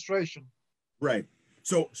for registration. Right.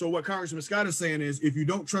 So what Congressman Scott is saying is if you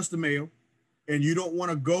don't trust the mail and you don't want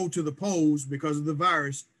to go to the polls because of the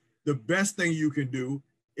virus, the best thing you can do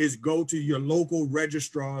is go to your local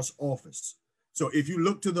registrar's office. So if you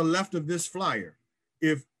look to the left of this flyer,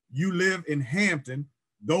 if you live in Hampton,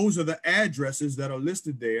 those are the addresses that are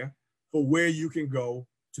listed there for where you can go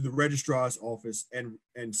to the registrar's office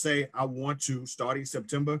and say, I want to, starting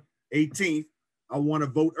September 18th, I want to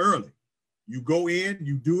vote early. You go in,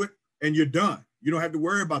 you do it, and you're done. You don't have to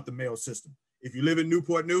worry about the mail system. If you live in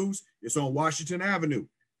Newport News, it's on Washington Avenue,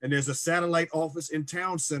 and there's a satellite office in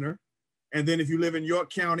Town Center. And then if you live in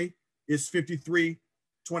York County, it's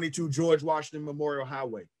 5322 George Washington Memorial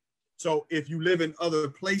Highway. So if you live in other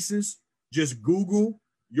places, just Google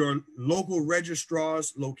your local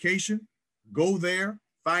registrar's location, go there,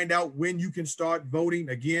 find out when you can start voting.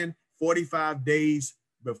 Again, 45 days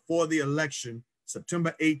before the election,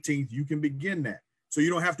 September 18th, you can begin that. So you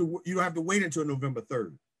don't have to wait until November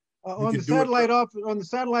 3rd. On the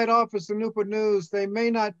satellite office in Newport News, they may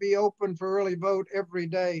not be open for early vote every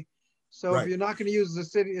day. So if you're not going to use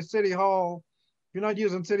the city hall, if you're not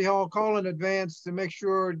using City Hall, call in advance to make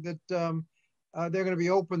sure that they're going to be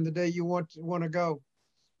open the day you want to go.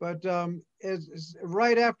 But it's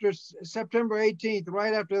right after September 18th,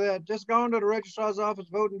 right after that, just go into the registrar's office,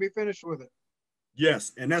 vote, and be finished with it.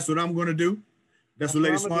 Yes, and that's what I'm going to do. That's what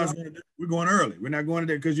Lady Swan's going to do. We're going early. We're not going to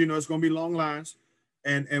there because, it's going to be long lines.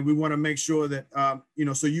 And we want to make sure that,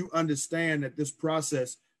 so you understand that this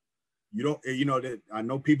process, that I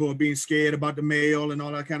know people are being scared about the mail and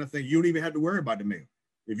all that kind of thing. You don't even have to worry about the mail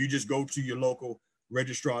if you just go to your local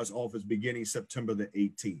registrar's office beginning September the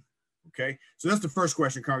 18th. Okay, so that's the first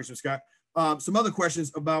question, Congressman Scott. Some other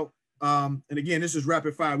questions about, and again, this is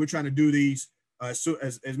rapid fire. We're trying to do these as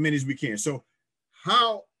many as we can. So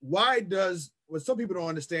what some people don't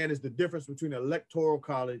understand is the difference between the Electoral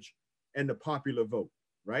College and the popular vote,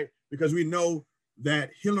 right? Because we know that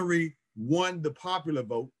Hillary won the popular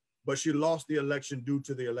vote, but she lost the election due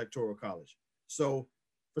to the Electoral College. So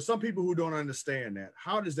for some people who don't understand that,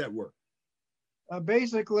 how does that work?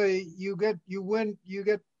 Basically, you get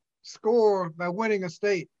score by winning a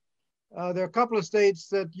state. There are a couple of states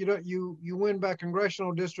that you win by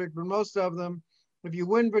congressional district, but most of them, if you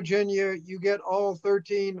win Virginia, you get all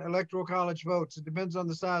 13 electoral college votes. It depends on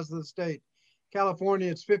the size of the state. California,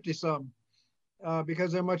 it's 50 some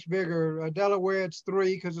because they're much bigger. Delaware, it's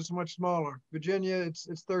 3 because it's much smaller. Virginia, it's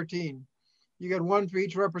 13. You get 1 for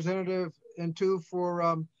each representative and 2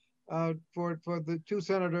 for the 2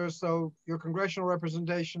 senators. So your congressional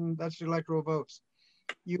representation, that's your electoral votes.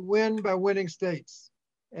 You win by winning states,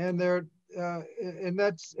 and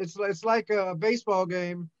it's like a baseball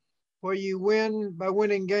game where you win by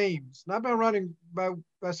winning games, not by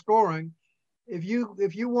by scoring. If you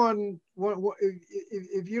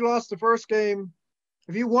lost the first game,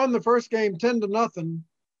 if you won the first game 10-0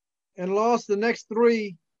 and lost the next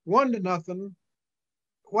 3 1-0,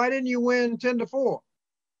 why didn't you win 10-4?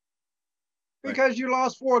 Because you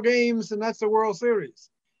lost 4 games, and that's the World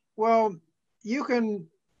Series. Well, you can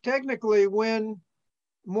technically win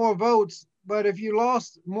more votes, but if you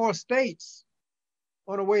lost more states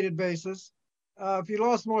on a weighted basis, if you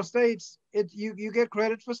lost more states, you get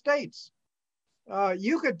credit for states.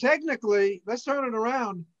 You could technically, let's turn it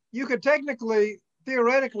around, you could technically,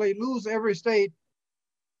 theoretically lose every state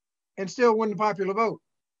and still win the popular vote.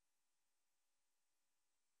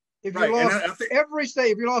 If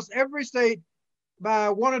you lost every state by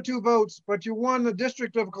 1 or 2 votes, but you won the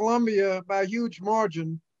District of Columbia by a huge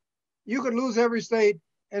margin, you could lose every state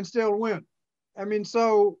and still win. I mean,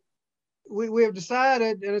 so we have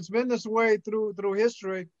decided, and it's been this way through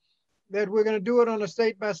history, that we're going to do it on a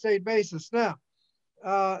state-by-state basis. Now,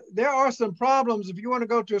 there are some problems if you want to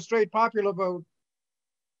go to a straight popular vote.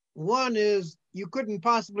 One is you couldn't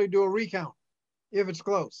possibly do a recount if it's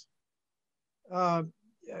close.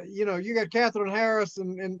 You got Catherine Harris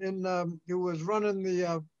who was running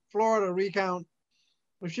the Florida recount.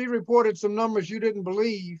 If she reported some numbers you didn't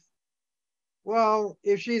believe, well,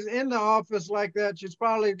 if she's in the office like that, it's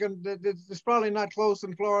probably not close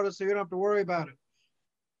in Florida, so you don't have to worry about it.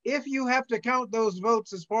 If you have to count those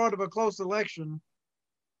votes as part of a close election,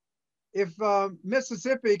 if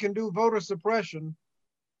Mississippi can do voter suppression,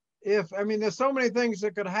 there's so many things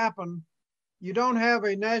that could happen. You don't have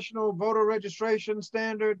a national voter registration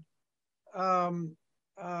standard. There's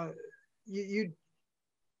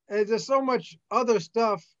so much other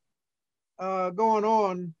stuff going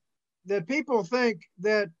on that people think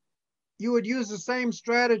that you would use the same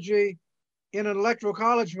strategy in an electoral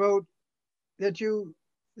college vote and you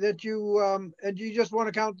just want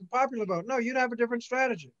to count the popular vote. No, you'd have a different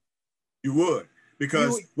strategy. You would,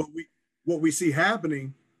 because what we see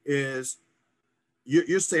happening is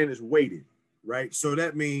you're saying it's weighted, right? So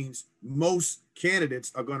that means most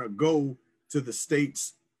candidates are going to go to the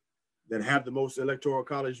states that have the most electoral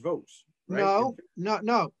college votes. Right?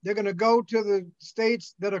 No. They're going to go to the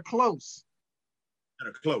states that are close. That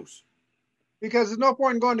are close. Because there's no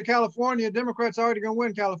point in going to California. Democrats are already going to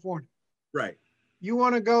win California. Right. You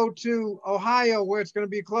want to go to Ohio, where it's going to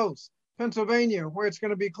be close. Pennsylvania, where it's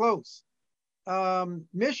going to be close.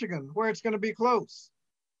 Michigan, where it's going to be close.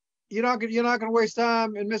 You're not going to waste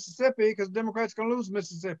time in Mississippi because Democrats are going to lose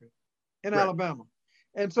Mississippi and Right. Alabama.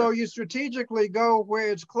 And so you strategically go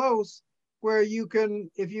where it's close, where you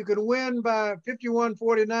can, if you can win by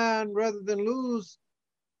 51-49 rather than lose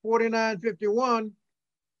 49-51,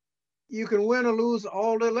 you can win or lose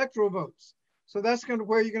all the electoral votes. So that's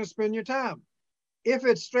where you're going to spend your time. If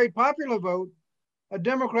it's straight popular vote, a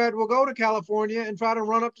Democrat will go to California and try to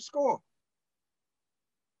run up the score.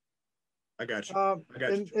 I got you. I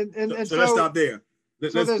got you. And so let's stop there.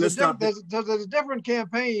 Let's stop there. There's a different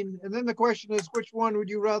campaign, and then the question is, which one would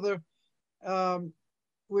you rather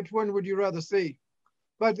see?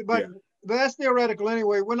 But that's theoretical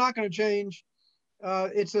anyway. We're not going to change.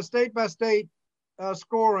 It's a state by state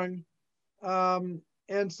scoring.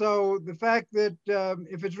 And so the fact that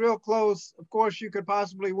if it's real close, of course, you could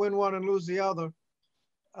possibly win one and lose the other.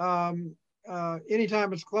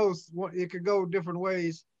 Anytime it's close, it could go different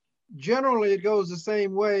ways. Generally, it goes the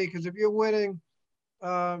same way, because if you're winning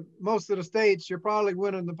most of the states, you're probably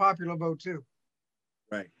winning the popular vote too.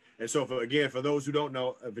 Right. And so, for those who don't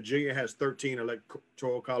know, Virginia has 13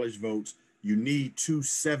 electoral college votes. You need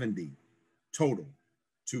 270 total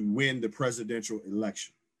to win the presidential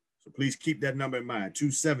election. So please keep that number in mind.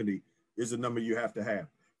 270 is the number you have to have.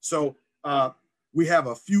 So we have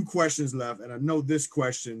a few questions left, and I know this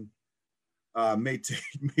question may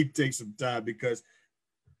take some time because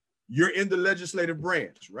you're in the legislative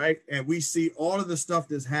branch, right? And we see all of the stuff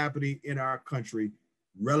that's happening in our country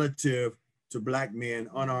relative to Black men,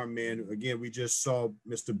 unarmed men. Again, we just saw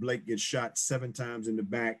Mr. Blake get shot 7 times in the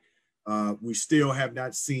back. We still have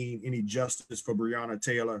not seen any justice for Breonna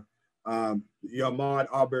Taylor. The Ahmaud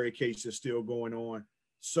Arbery case is still going on.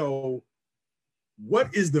 So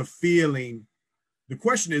what is the feeling? The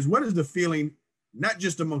question is, what is the feeling, not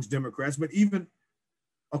just amongst Democrats, but even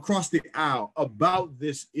across the aisle about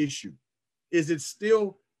this issue? Is it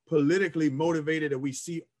still politically motivated that we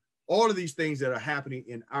see all of these things that are happening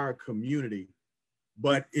in our community,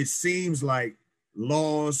 but it seems like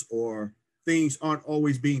laws or things aren't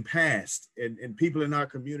always being passed, and people in our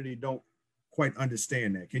community don't quite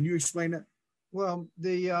understand that? Can you explain that? Well,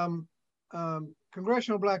 the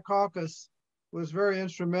Congressional Black Caucus was very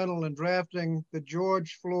instrumental in drafting the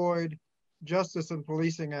George Floyd Justice and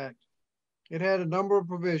Policing Act. It had a number of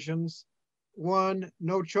provisions. One,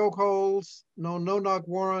 no chokeholds, no no-knock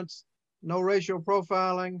warrants, no racial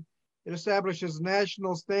profiling. It establishes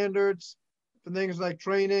national standards for things like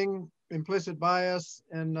training, implicit bias,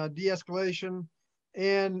 and de-escalation,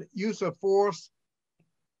 and use of force.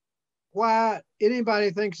 Why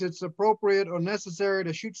anybody thinks it's appropriate or necessary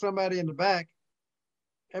to shoot somebody in the back,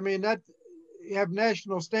 I mean, that you have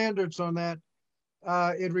national standards on that.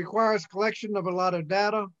 It requires collection of a lot of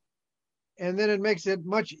data. And then it makes it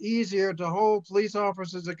much easier to hold police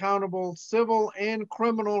officers accountable, civil and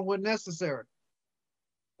criminal, when necessary.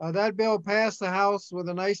 That bill passed the House with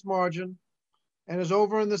a nice margin and is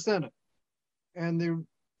over in the Senate. And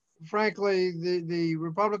frankly, the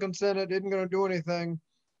Republican Senate isn't going to do anything.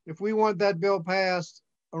 If we want that bill passed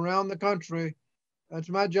around the country,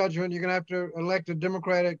 to my judgment, you're going to have to elect a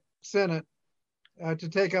Democratic Senate to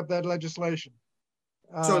take up that legislation.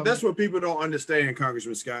 So that's what people don't understand,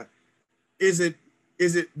 Congressman Scott. Is it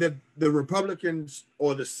that the Republicans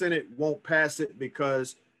or the Senate won't pass it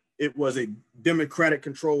because it was a Democratic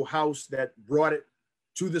controlled House that brought it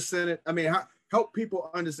to the Senate? I mean, help people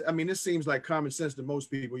understand. I mean, this seems like common sense to most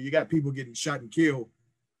people. You got people getting shot and killed.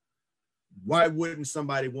 Why wouldn't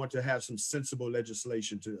somebody want to have some sensible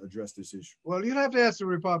legislation to address this issue? Well, you'd have to ask the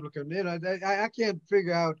Republican. You know, I can't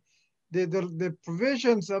figure out the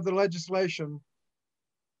provisions of the legislation.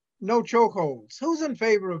 No chokeholds. Who's in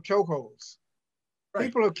favor of chokeholds? Right.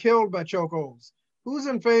 People are killed by chokeholds. Who's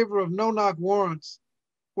in favor of no-knock warrants,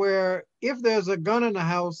 where if there's a gun in the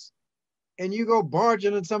house and you go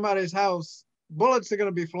barging in somebody's house, bullets are going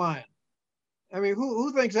to be flying? I mean,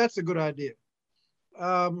 who thinks that's a good idea?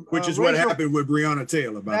 Which is what happened with Breonna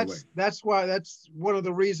Taylor, by the way. That's one of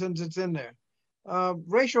the reasons it's in there.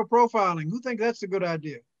 Racial profiling. Who thinks that's a good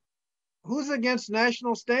idea? Who's against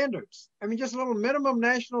national standards? I mean, just a little minimum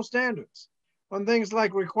national standards on things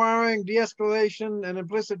like requiring de-escalation and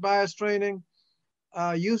implicit bias training,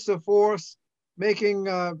 use of force, making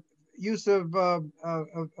use of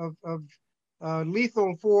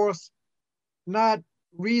lethal force not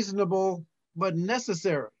reasonable but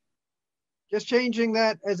necessary. Just changing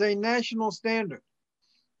that as a national standard.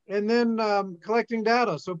 And then collecting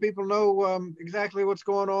data so people know exactly what's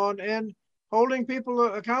going on, and holding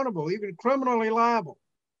people accountable, even criminally liable.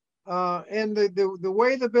 And the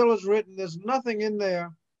way the bill is written, there's nothing in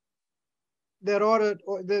there that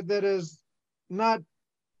that is not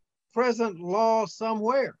present law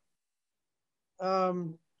somewhere.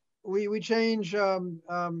 We change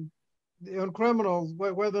on criminals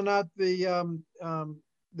whether or not the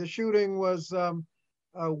shooting was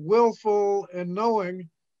willful and knowing.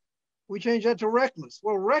 We change that to reckless.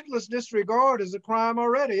 Well, reckless disregard is a crime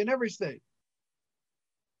already in every state.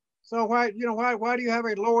 So why do you have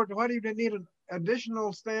a lower? Why do you need an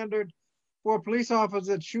additional standard for a police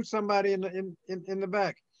officer that shoots somebody in the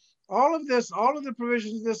back? All of the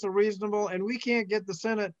provisions of this are reasonable, and we can't get the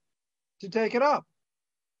Senate to take it up.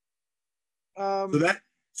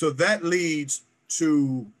 So that leads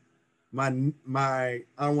to my.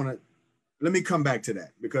 I want to let me come back to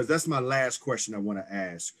that because that's my last question I want to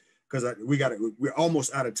ask because we're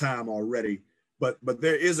almost out of time already. But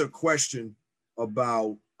there is a question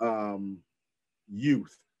about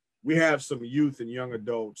youth. We have some youth and young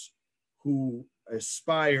adults who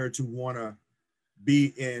aspire to want to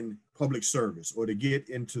be in public service or to get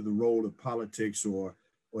into the role of politics or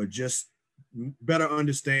just better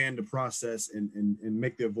understand the process and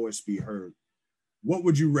make their voice be heard. What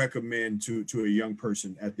would you recommend to a young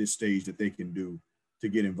person at this stage that they can do to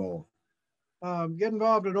get involved? Get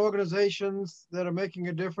involved in organizations that are making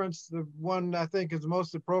a difference. The one I think is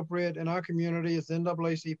most appropriate in our community is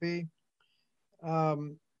NAACP.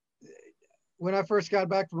 When I first got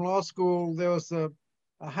back from law school, there was a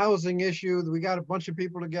housing issue. We got a bunch of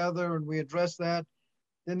people together and we addressed that.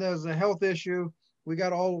 Then there's a health issue. We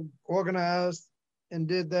got all organized and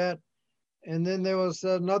did that. And then there was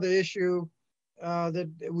another issue that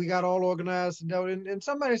we got all organized and dealt with. And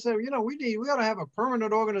somebody said, we got to have a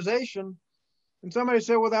permanent organization. And somebody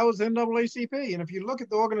said, well, that was NAACP. And if you look at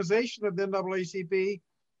the organization of the NAACP,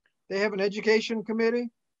 they have an education committee.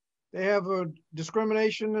 They have a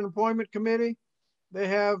discrimination and employment committee. They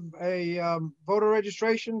have a voter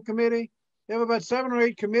registration committee. They have about 7 or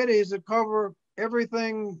 8 committees that cover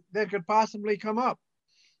everything that could possibly come up.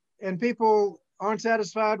 And people aren't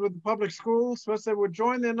satisfied with the public schools, so they would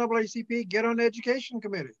join the NAACP, get on the education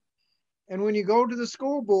committee. And when you go to the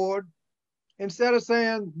school board, instead of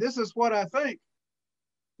saying, this is what I think,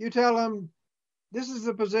 you tell them, this is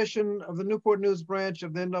the position of the Newport News branch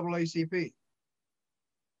of the NAACP.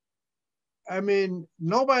 I mean,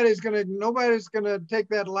 nobody's gonna take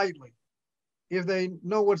that lightly if they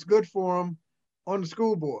know what's good for them on the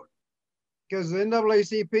school board, because the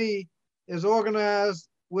NAACP is organized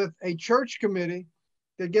with a church committee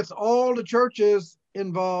that gets all the churches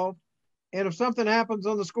involved. And if something happens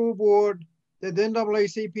on the school board that the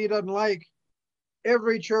NAACP doesn't like,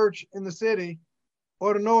 every church in the city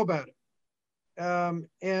ought to know about it.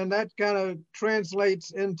 And that kind of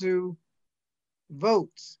translates into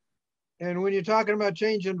votes. And when you're talking about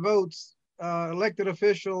changing votes, elected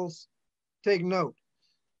officials take note.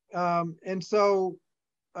 And so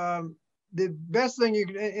the best thing you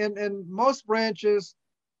can, and most branches,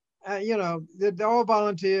 they're all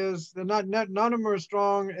volunteers. They're not, none of them are as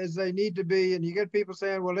strong as they need to be. And you get people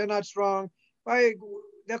saying, well, they're not strong. Why,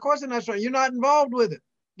 of course they're not strong. You're not involved with it.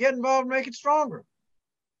 Get involved, make it stronger.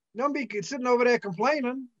 Don't be sitting over there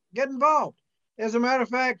complaining. Get involved. As a matter of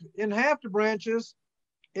fact, in half the branches,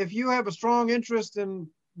 if you have a strong interest in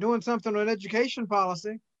doing something on education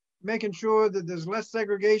policy, making sure that there's less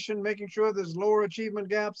segregation, making sure there's lower achievement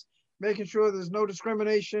gaps, making sure there's no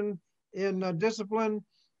discrimination in discipline,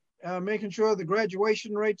 making sure the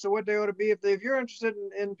graduation rates are what they ought to be. If you're interested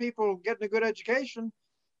in people getting a good education,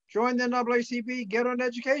 join the NAACP, get on the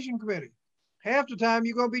education committee. Half the time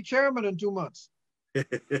you're going to be chairman in 2 months.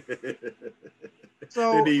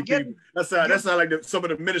 So that sounds like some of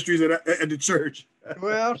the ministries at the church.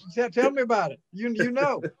 Well, tell me about it. You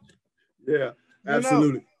know. Yeah,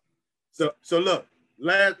 absolutely. So look,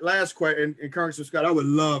 last question, and Congressman Scott, I would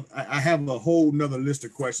love. I have a whole nother list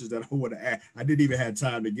of questions that I want to ask. I didn't even have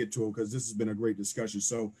time to get to them because this has been a great discussion.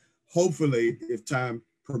 So hopefully, if time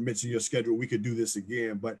permits in your schedule, we could do this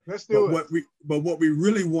again. But let's do it. What we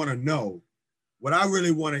really want to know, what I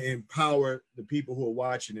really want to empower the people who are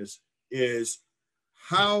watching this is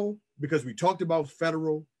how, because we talked about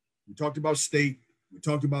federal, we talked about state, we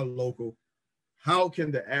talked about local, how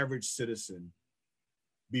can the average citizen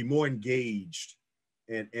be more engaged,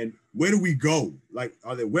 and where do we go? Like,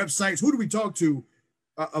 are there websites? Who do we talk to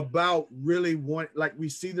about really like we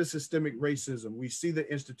see the systemic racism, we see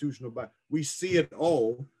the institutional bias, we see it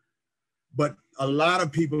all, but a lot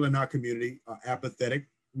of people in our community are apathetic.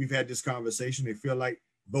 We've had this conversation. They feel like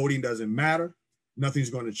voting doesn't matter. Nothing's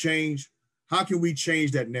going to change. How can we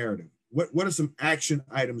change that narrative? What are some action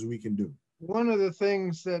items we can do? one of the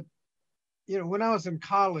things that, when I was in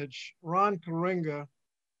college, Ron Karinga,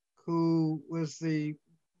 who was the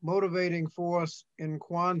motivating force in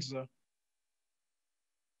Kwanzaa,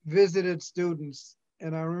 visited students.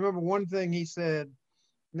 And I remember one thing he said,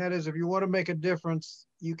 and that is, if you want to make a difference,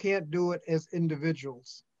 you can't do it as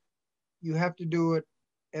individuals. You have to do it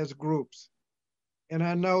as groups. And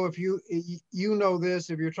I know if you know this,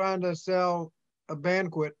 if you're trying to sell a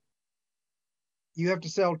banquet, you have to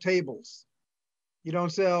sell tables. You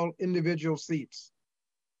don't sell individual seats.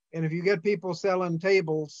 And if you get people selling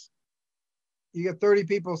tables, you get 30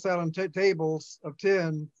 people selling tables of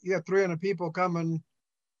 10, you got 300 people coming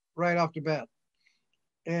right off the bat.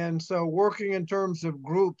 And so working in terms of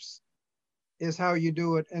groups is how you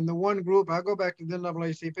do it. And the one group, I go back to the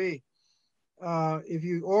NAACP, if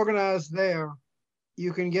you organize there,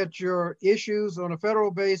 you can get your issues on a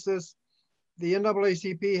federal basis. The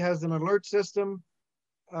NAACP has an alert system.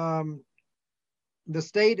 The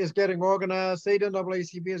state is getting organized, state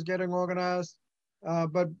NAACP is getting organized.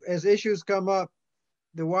 But as issues come up,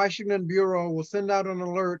 the Washington Bureau will send out an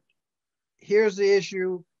alert. Here's the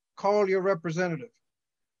issue, call your representative.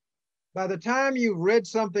 By the time you've read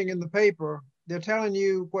something in the paper, they're telling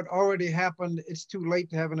you what already happened. It's too late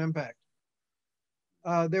to have an impact.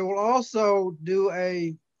 They will also do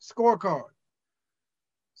a scorecard.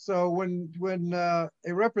 So when a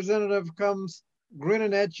representative comes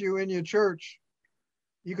grinning at you in your church,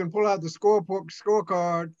 you can pull out the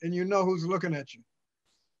scorecard and you know who's looking at you.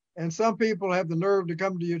 And some people have the nerve to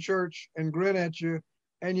come to your church and grin at you,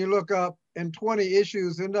 and you look up and 20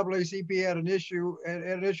 issues, NAACP had an issue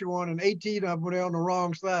on, and 18 of them were on the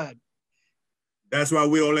wrong side. That's why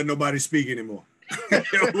we don't let nobody speak anymore.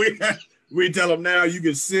 we tell them now, you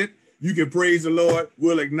can sit, you can praise the Lord,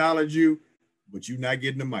 we'll acknowledge you, but you're not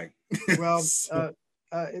getting the mic. Well,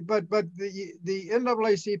 but the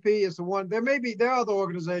NAACP is the one. There are other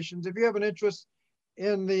organizations. If you have an interest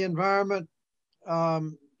in the environment,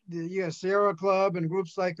 you have Sierra Club and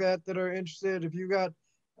groups like that are interested. If you got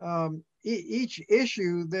each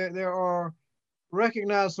issue, there are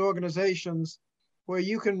recognized organizations where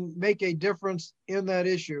you can make a difference in that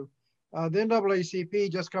issue. The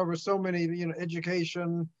NAACP just covers so many,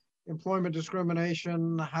 education, employment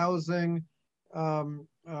discrimination, housing,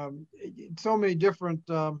 so many different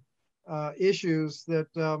issues that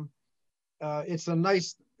it's a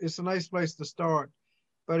nice place to start.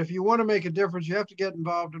 But if you want to make a difference, you have to get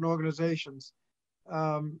involved in organizations,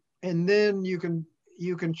 and then you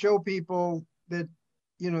can show people that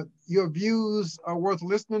your views are worth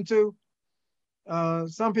listening to.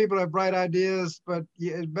 Some people have bright ideas, but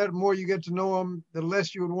the more you get to know them, the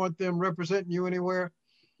less you would want them representing you anywhere.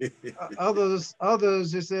 Others,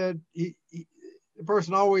 they said, the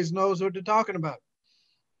person always knows what they're talking about.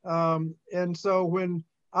 And so when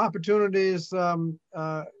opportunities come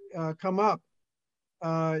up,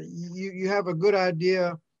 you have a good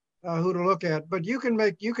idea who to look at. But you can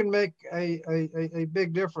make a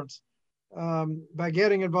big difference by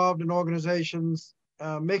getting involved in organizations,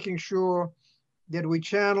 making sure that we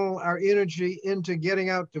channel our energy into getting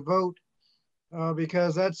out to vote,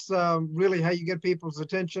 because that's really how you get people's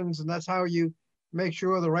attentions, and that's how you make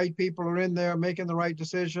sure the right people are in there making the right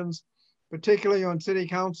decisions, particularly on city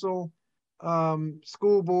council,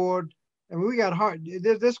 school board. And we got hard.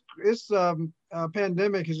 This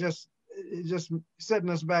pandemic is just setting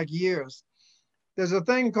us back years. There's a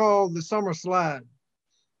thing called the summer slide,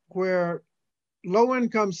 where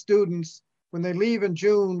low-income students, when they leave in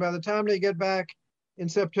June, by the time they get back in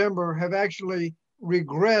September, have actually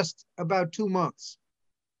regressed about 2 months.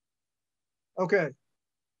 Okay,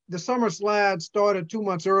 the summer slide started 2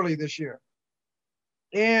 months early this year.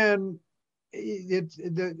 And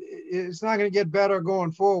it's not going to get better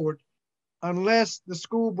going forward unless the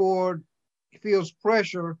school board feels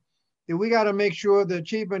pressure that we got to make sure the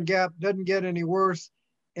achievement gap doesn't get any worse.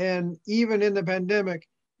 And even in the pandemic,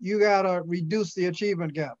 you got to reduce the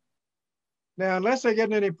achievement gap. Now, unless they're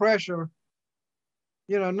getting any pressure,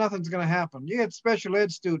 nothing's going to happen. You get special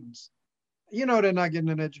ed students, they're not getting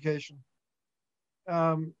an education.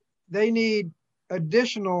 They need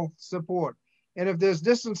additional support. And if there's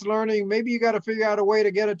distance learning, maybe you got to figure out a way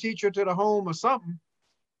to get a teacher to the home or something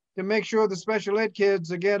to make sure the special ed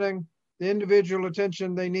kids are getting the individual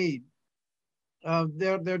attention they need.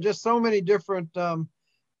 There are just so many different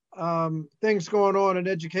things going on in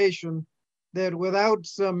education that without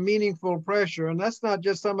some meaningful pressure, and that's not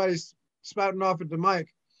just somebody spouting off at the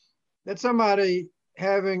mic, that's somebody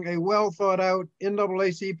having a well thought out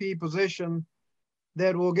NAACP position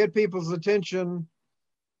that will get people's attention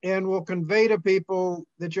and will convey to people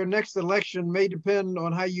that your next election may depend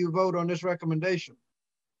on how you vote on this recommendation.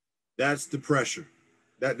 That's the pressure.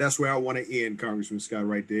 That's where I want to end, Congressman Scott,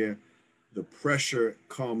 right there. The pressure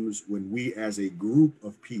comes when we as a group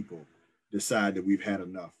of people decide that we've had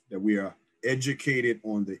enough, that we are educated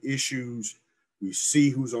on the issues. We see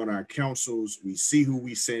who's on our councils. We see who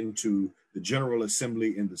we send to the General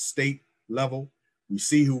Assembly in the state level. We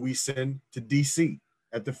see who we send to DC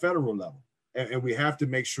at the federal level. And we have to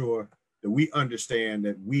make sure that we understand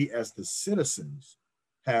that we as the citizens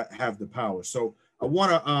have the power. So I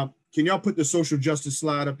want to, can y'all put the social justice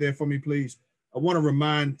slide up there for me, please? I want to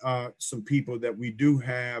remind some people that we do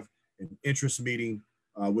have an interest meeting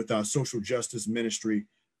with our social justice ministry.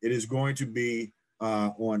 It is going to be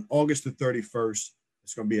on August the 31st.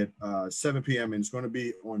 It's going to be at 7 p.m. and it's going to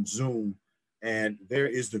be on Zoom. And there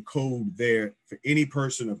is the code there for any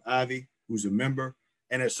person of Ivy who's a member.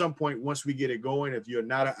 And at some point, once we get it going, if you're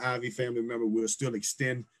not an Ivy family member, we'll still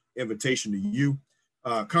extend invitation to you.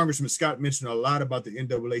 Congressman Scott mentioned a lot about the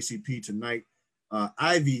NAACP tonight.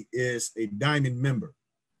 Ivy is a diamond member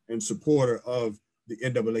and supporter of the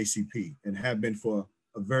NAACP and have been for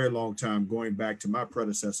a very long time, going back to my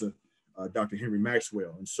predecessor, Dr. Henry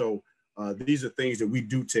Maxwell. And so these are things that we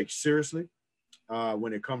do take seriously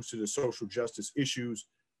when it comes to the social justice issues.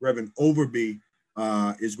 Reverend Overby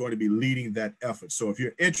is going to be leading that effort. So if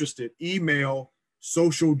you're interested, email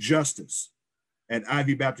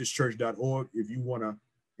socialjustice@ivybaptistchurch.org if you want to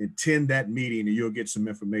attend that meeting, and you'll get some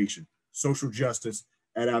information.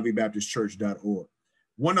 socialjustice@ivybaptistchurch.org.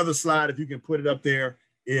 One other slide, if you can put it up there,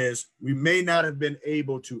 is we may not have been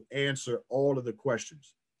able to answer all of the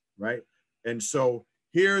questions, right? And so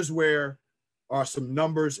here's where are some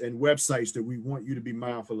numbers and websites that we want you to be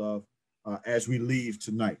mindful of as we leave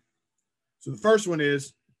tonight. So the first one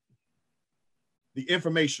is the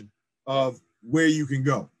information of where you can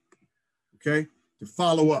go, okay, to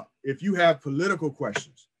follow up. If you have political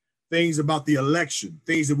questions, things about the election,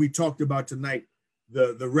 things that we talked about tonight,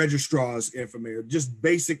 the registrar's information, just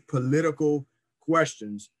basic political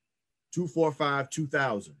questions,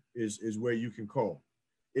 245-2000 is where you can call.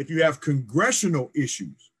 If you have congressional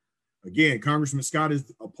issues, again, Congressman Scott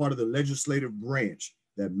is a part of the legislative branch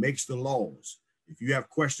that makes the laws. If you have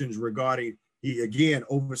questions regarding, he again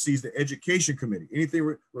oversees the education committee,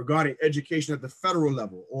 anything regarding education at the federal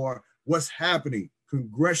level or what's happening,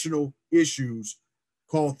 congressional issues,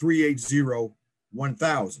 call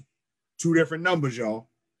 380-1000. Two different numbers, y'all.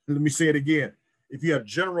 Let me say it again. If you have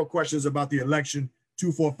general questions about the election,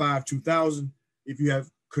 245-2000. If you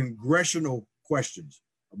have congressional questions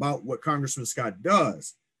about what Congressman Scott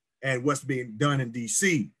does and what's being done in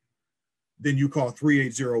DC, then you call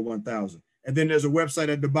 380-1000. And then there's a website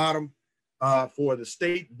at the bottom for the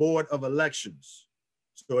State Board of Elections.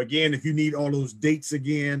 So again, if you need all those dates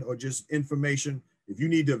again, or just information, if you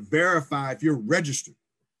need to verify if you're registered,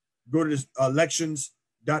 go to this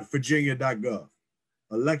elections.virginia.gov.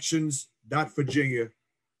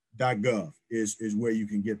 Elections.virginia.gov is where you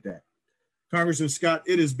can get that. Congressman Scott,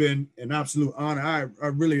 it has been an absolute honor. I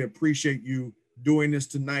really appreciate you doing this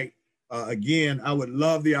tonight. Again, I would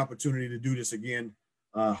love the opportunity to do this again,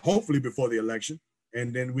 hopefully before the election,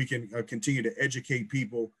 and then we can continue to educate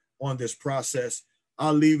people on this process.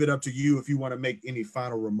 I'll leave it up to you if you want to make any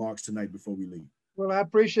final remarks tonight before we leave. Well, I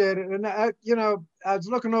appreciate it. And I was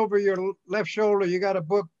looking over your left shoulder. You got a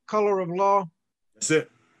book, Color of Law. That's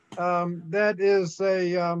it. That is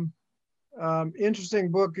a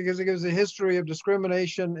interesting book because it gives a history of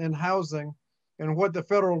discrimination in housing and what the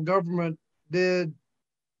federal government did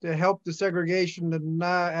to help the segregation that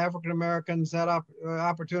deny African Americans had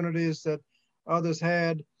opportunities that others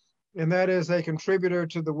had. And that is a contributor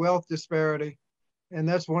to the wealth disparity. And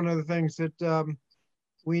that's one of the things that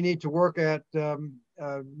we need to work at,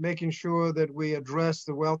 making sure that we address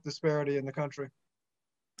the wealth disparity in the country.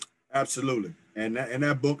 Absolutely. And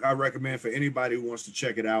that book I recommend for anybody who wants to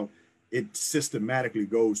check it out. It systematically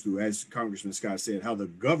goes through, as Congressman Scott said, how the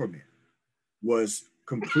government was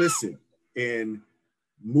complicit in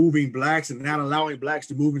moving Blacks and not allowing Blacks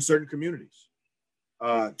to move in certain communities,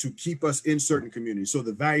 to keep us in certain communities. So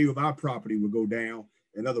the value of our property would go down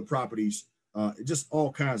and other properties, just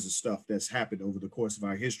all kinds of stuff that's happened over the course of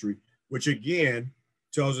our history, which again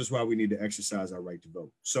tells us why we need to exercise our right to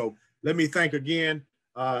vote. So let me thank again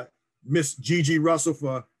Miss Gigi Russell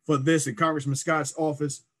for this in Congressman Scott's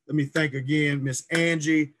office. Let me thank again Miss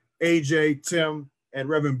Angie, AJ, Tim, and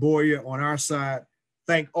Reverend Boyer on our side.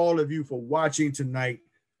 Thank all of you for watching tonight.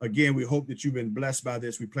 Again, we hope that you've been blessed by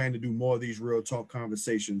this. We plan to do more of these real talk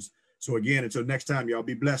conversations. So again, until next time, y'all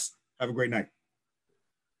be blessed. Have a great night.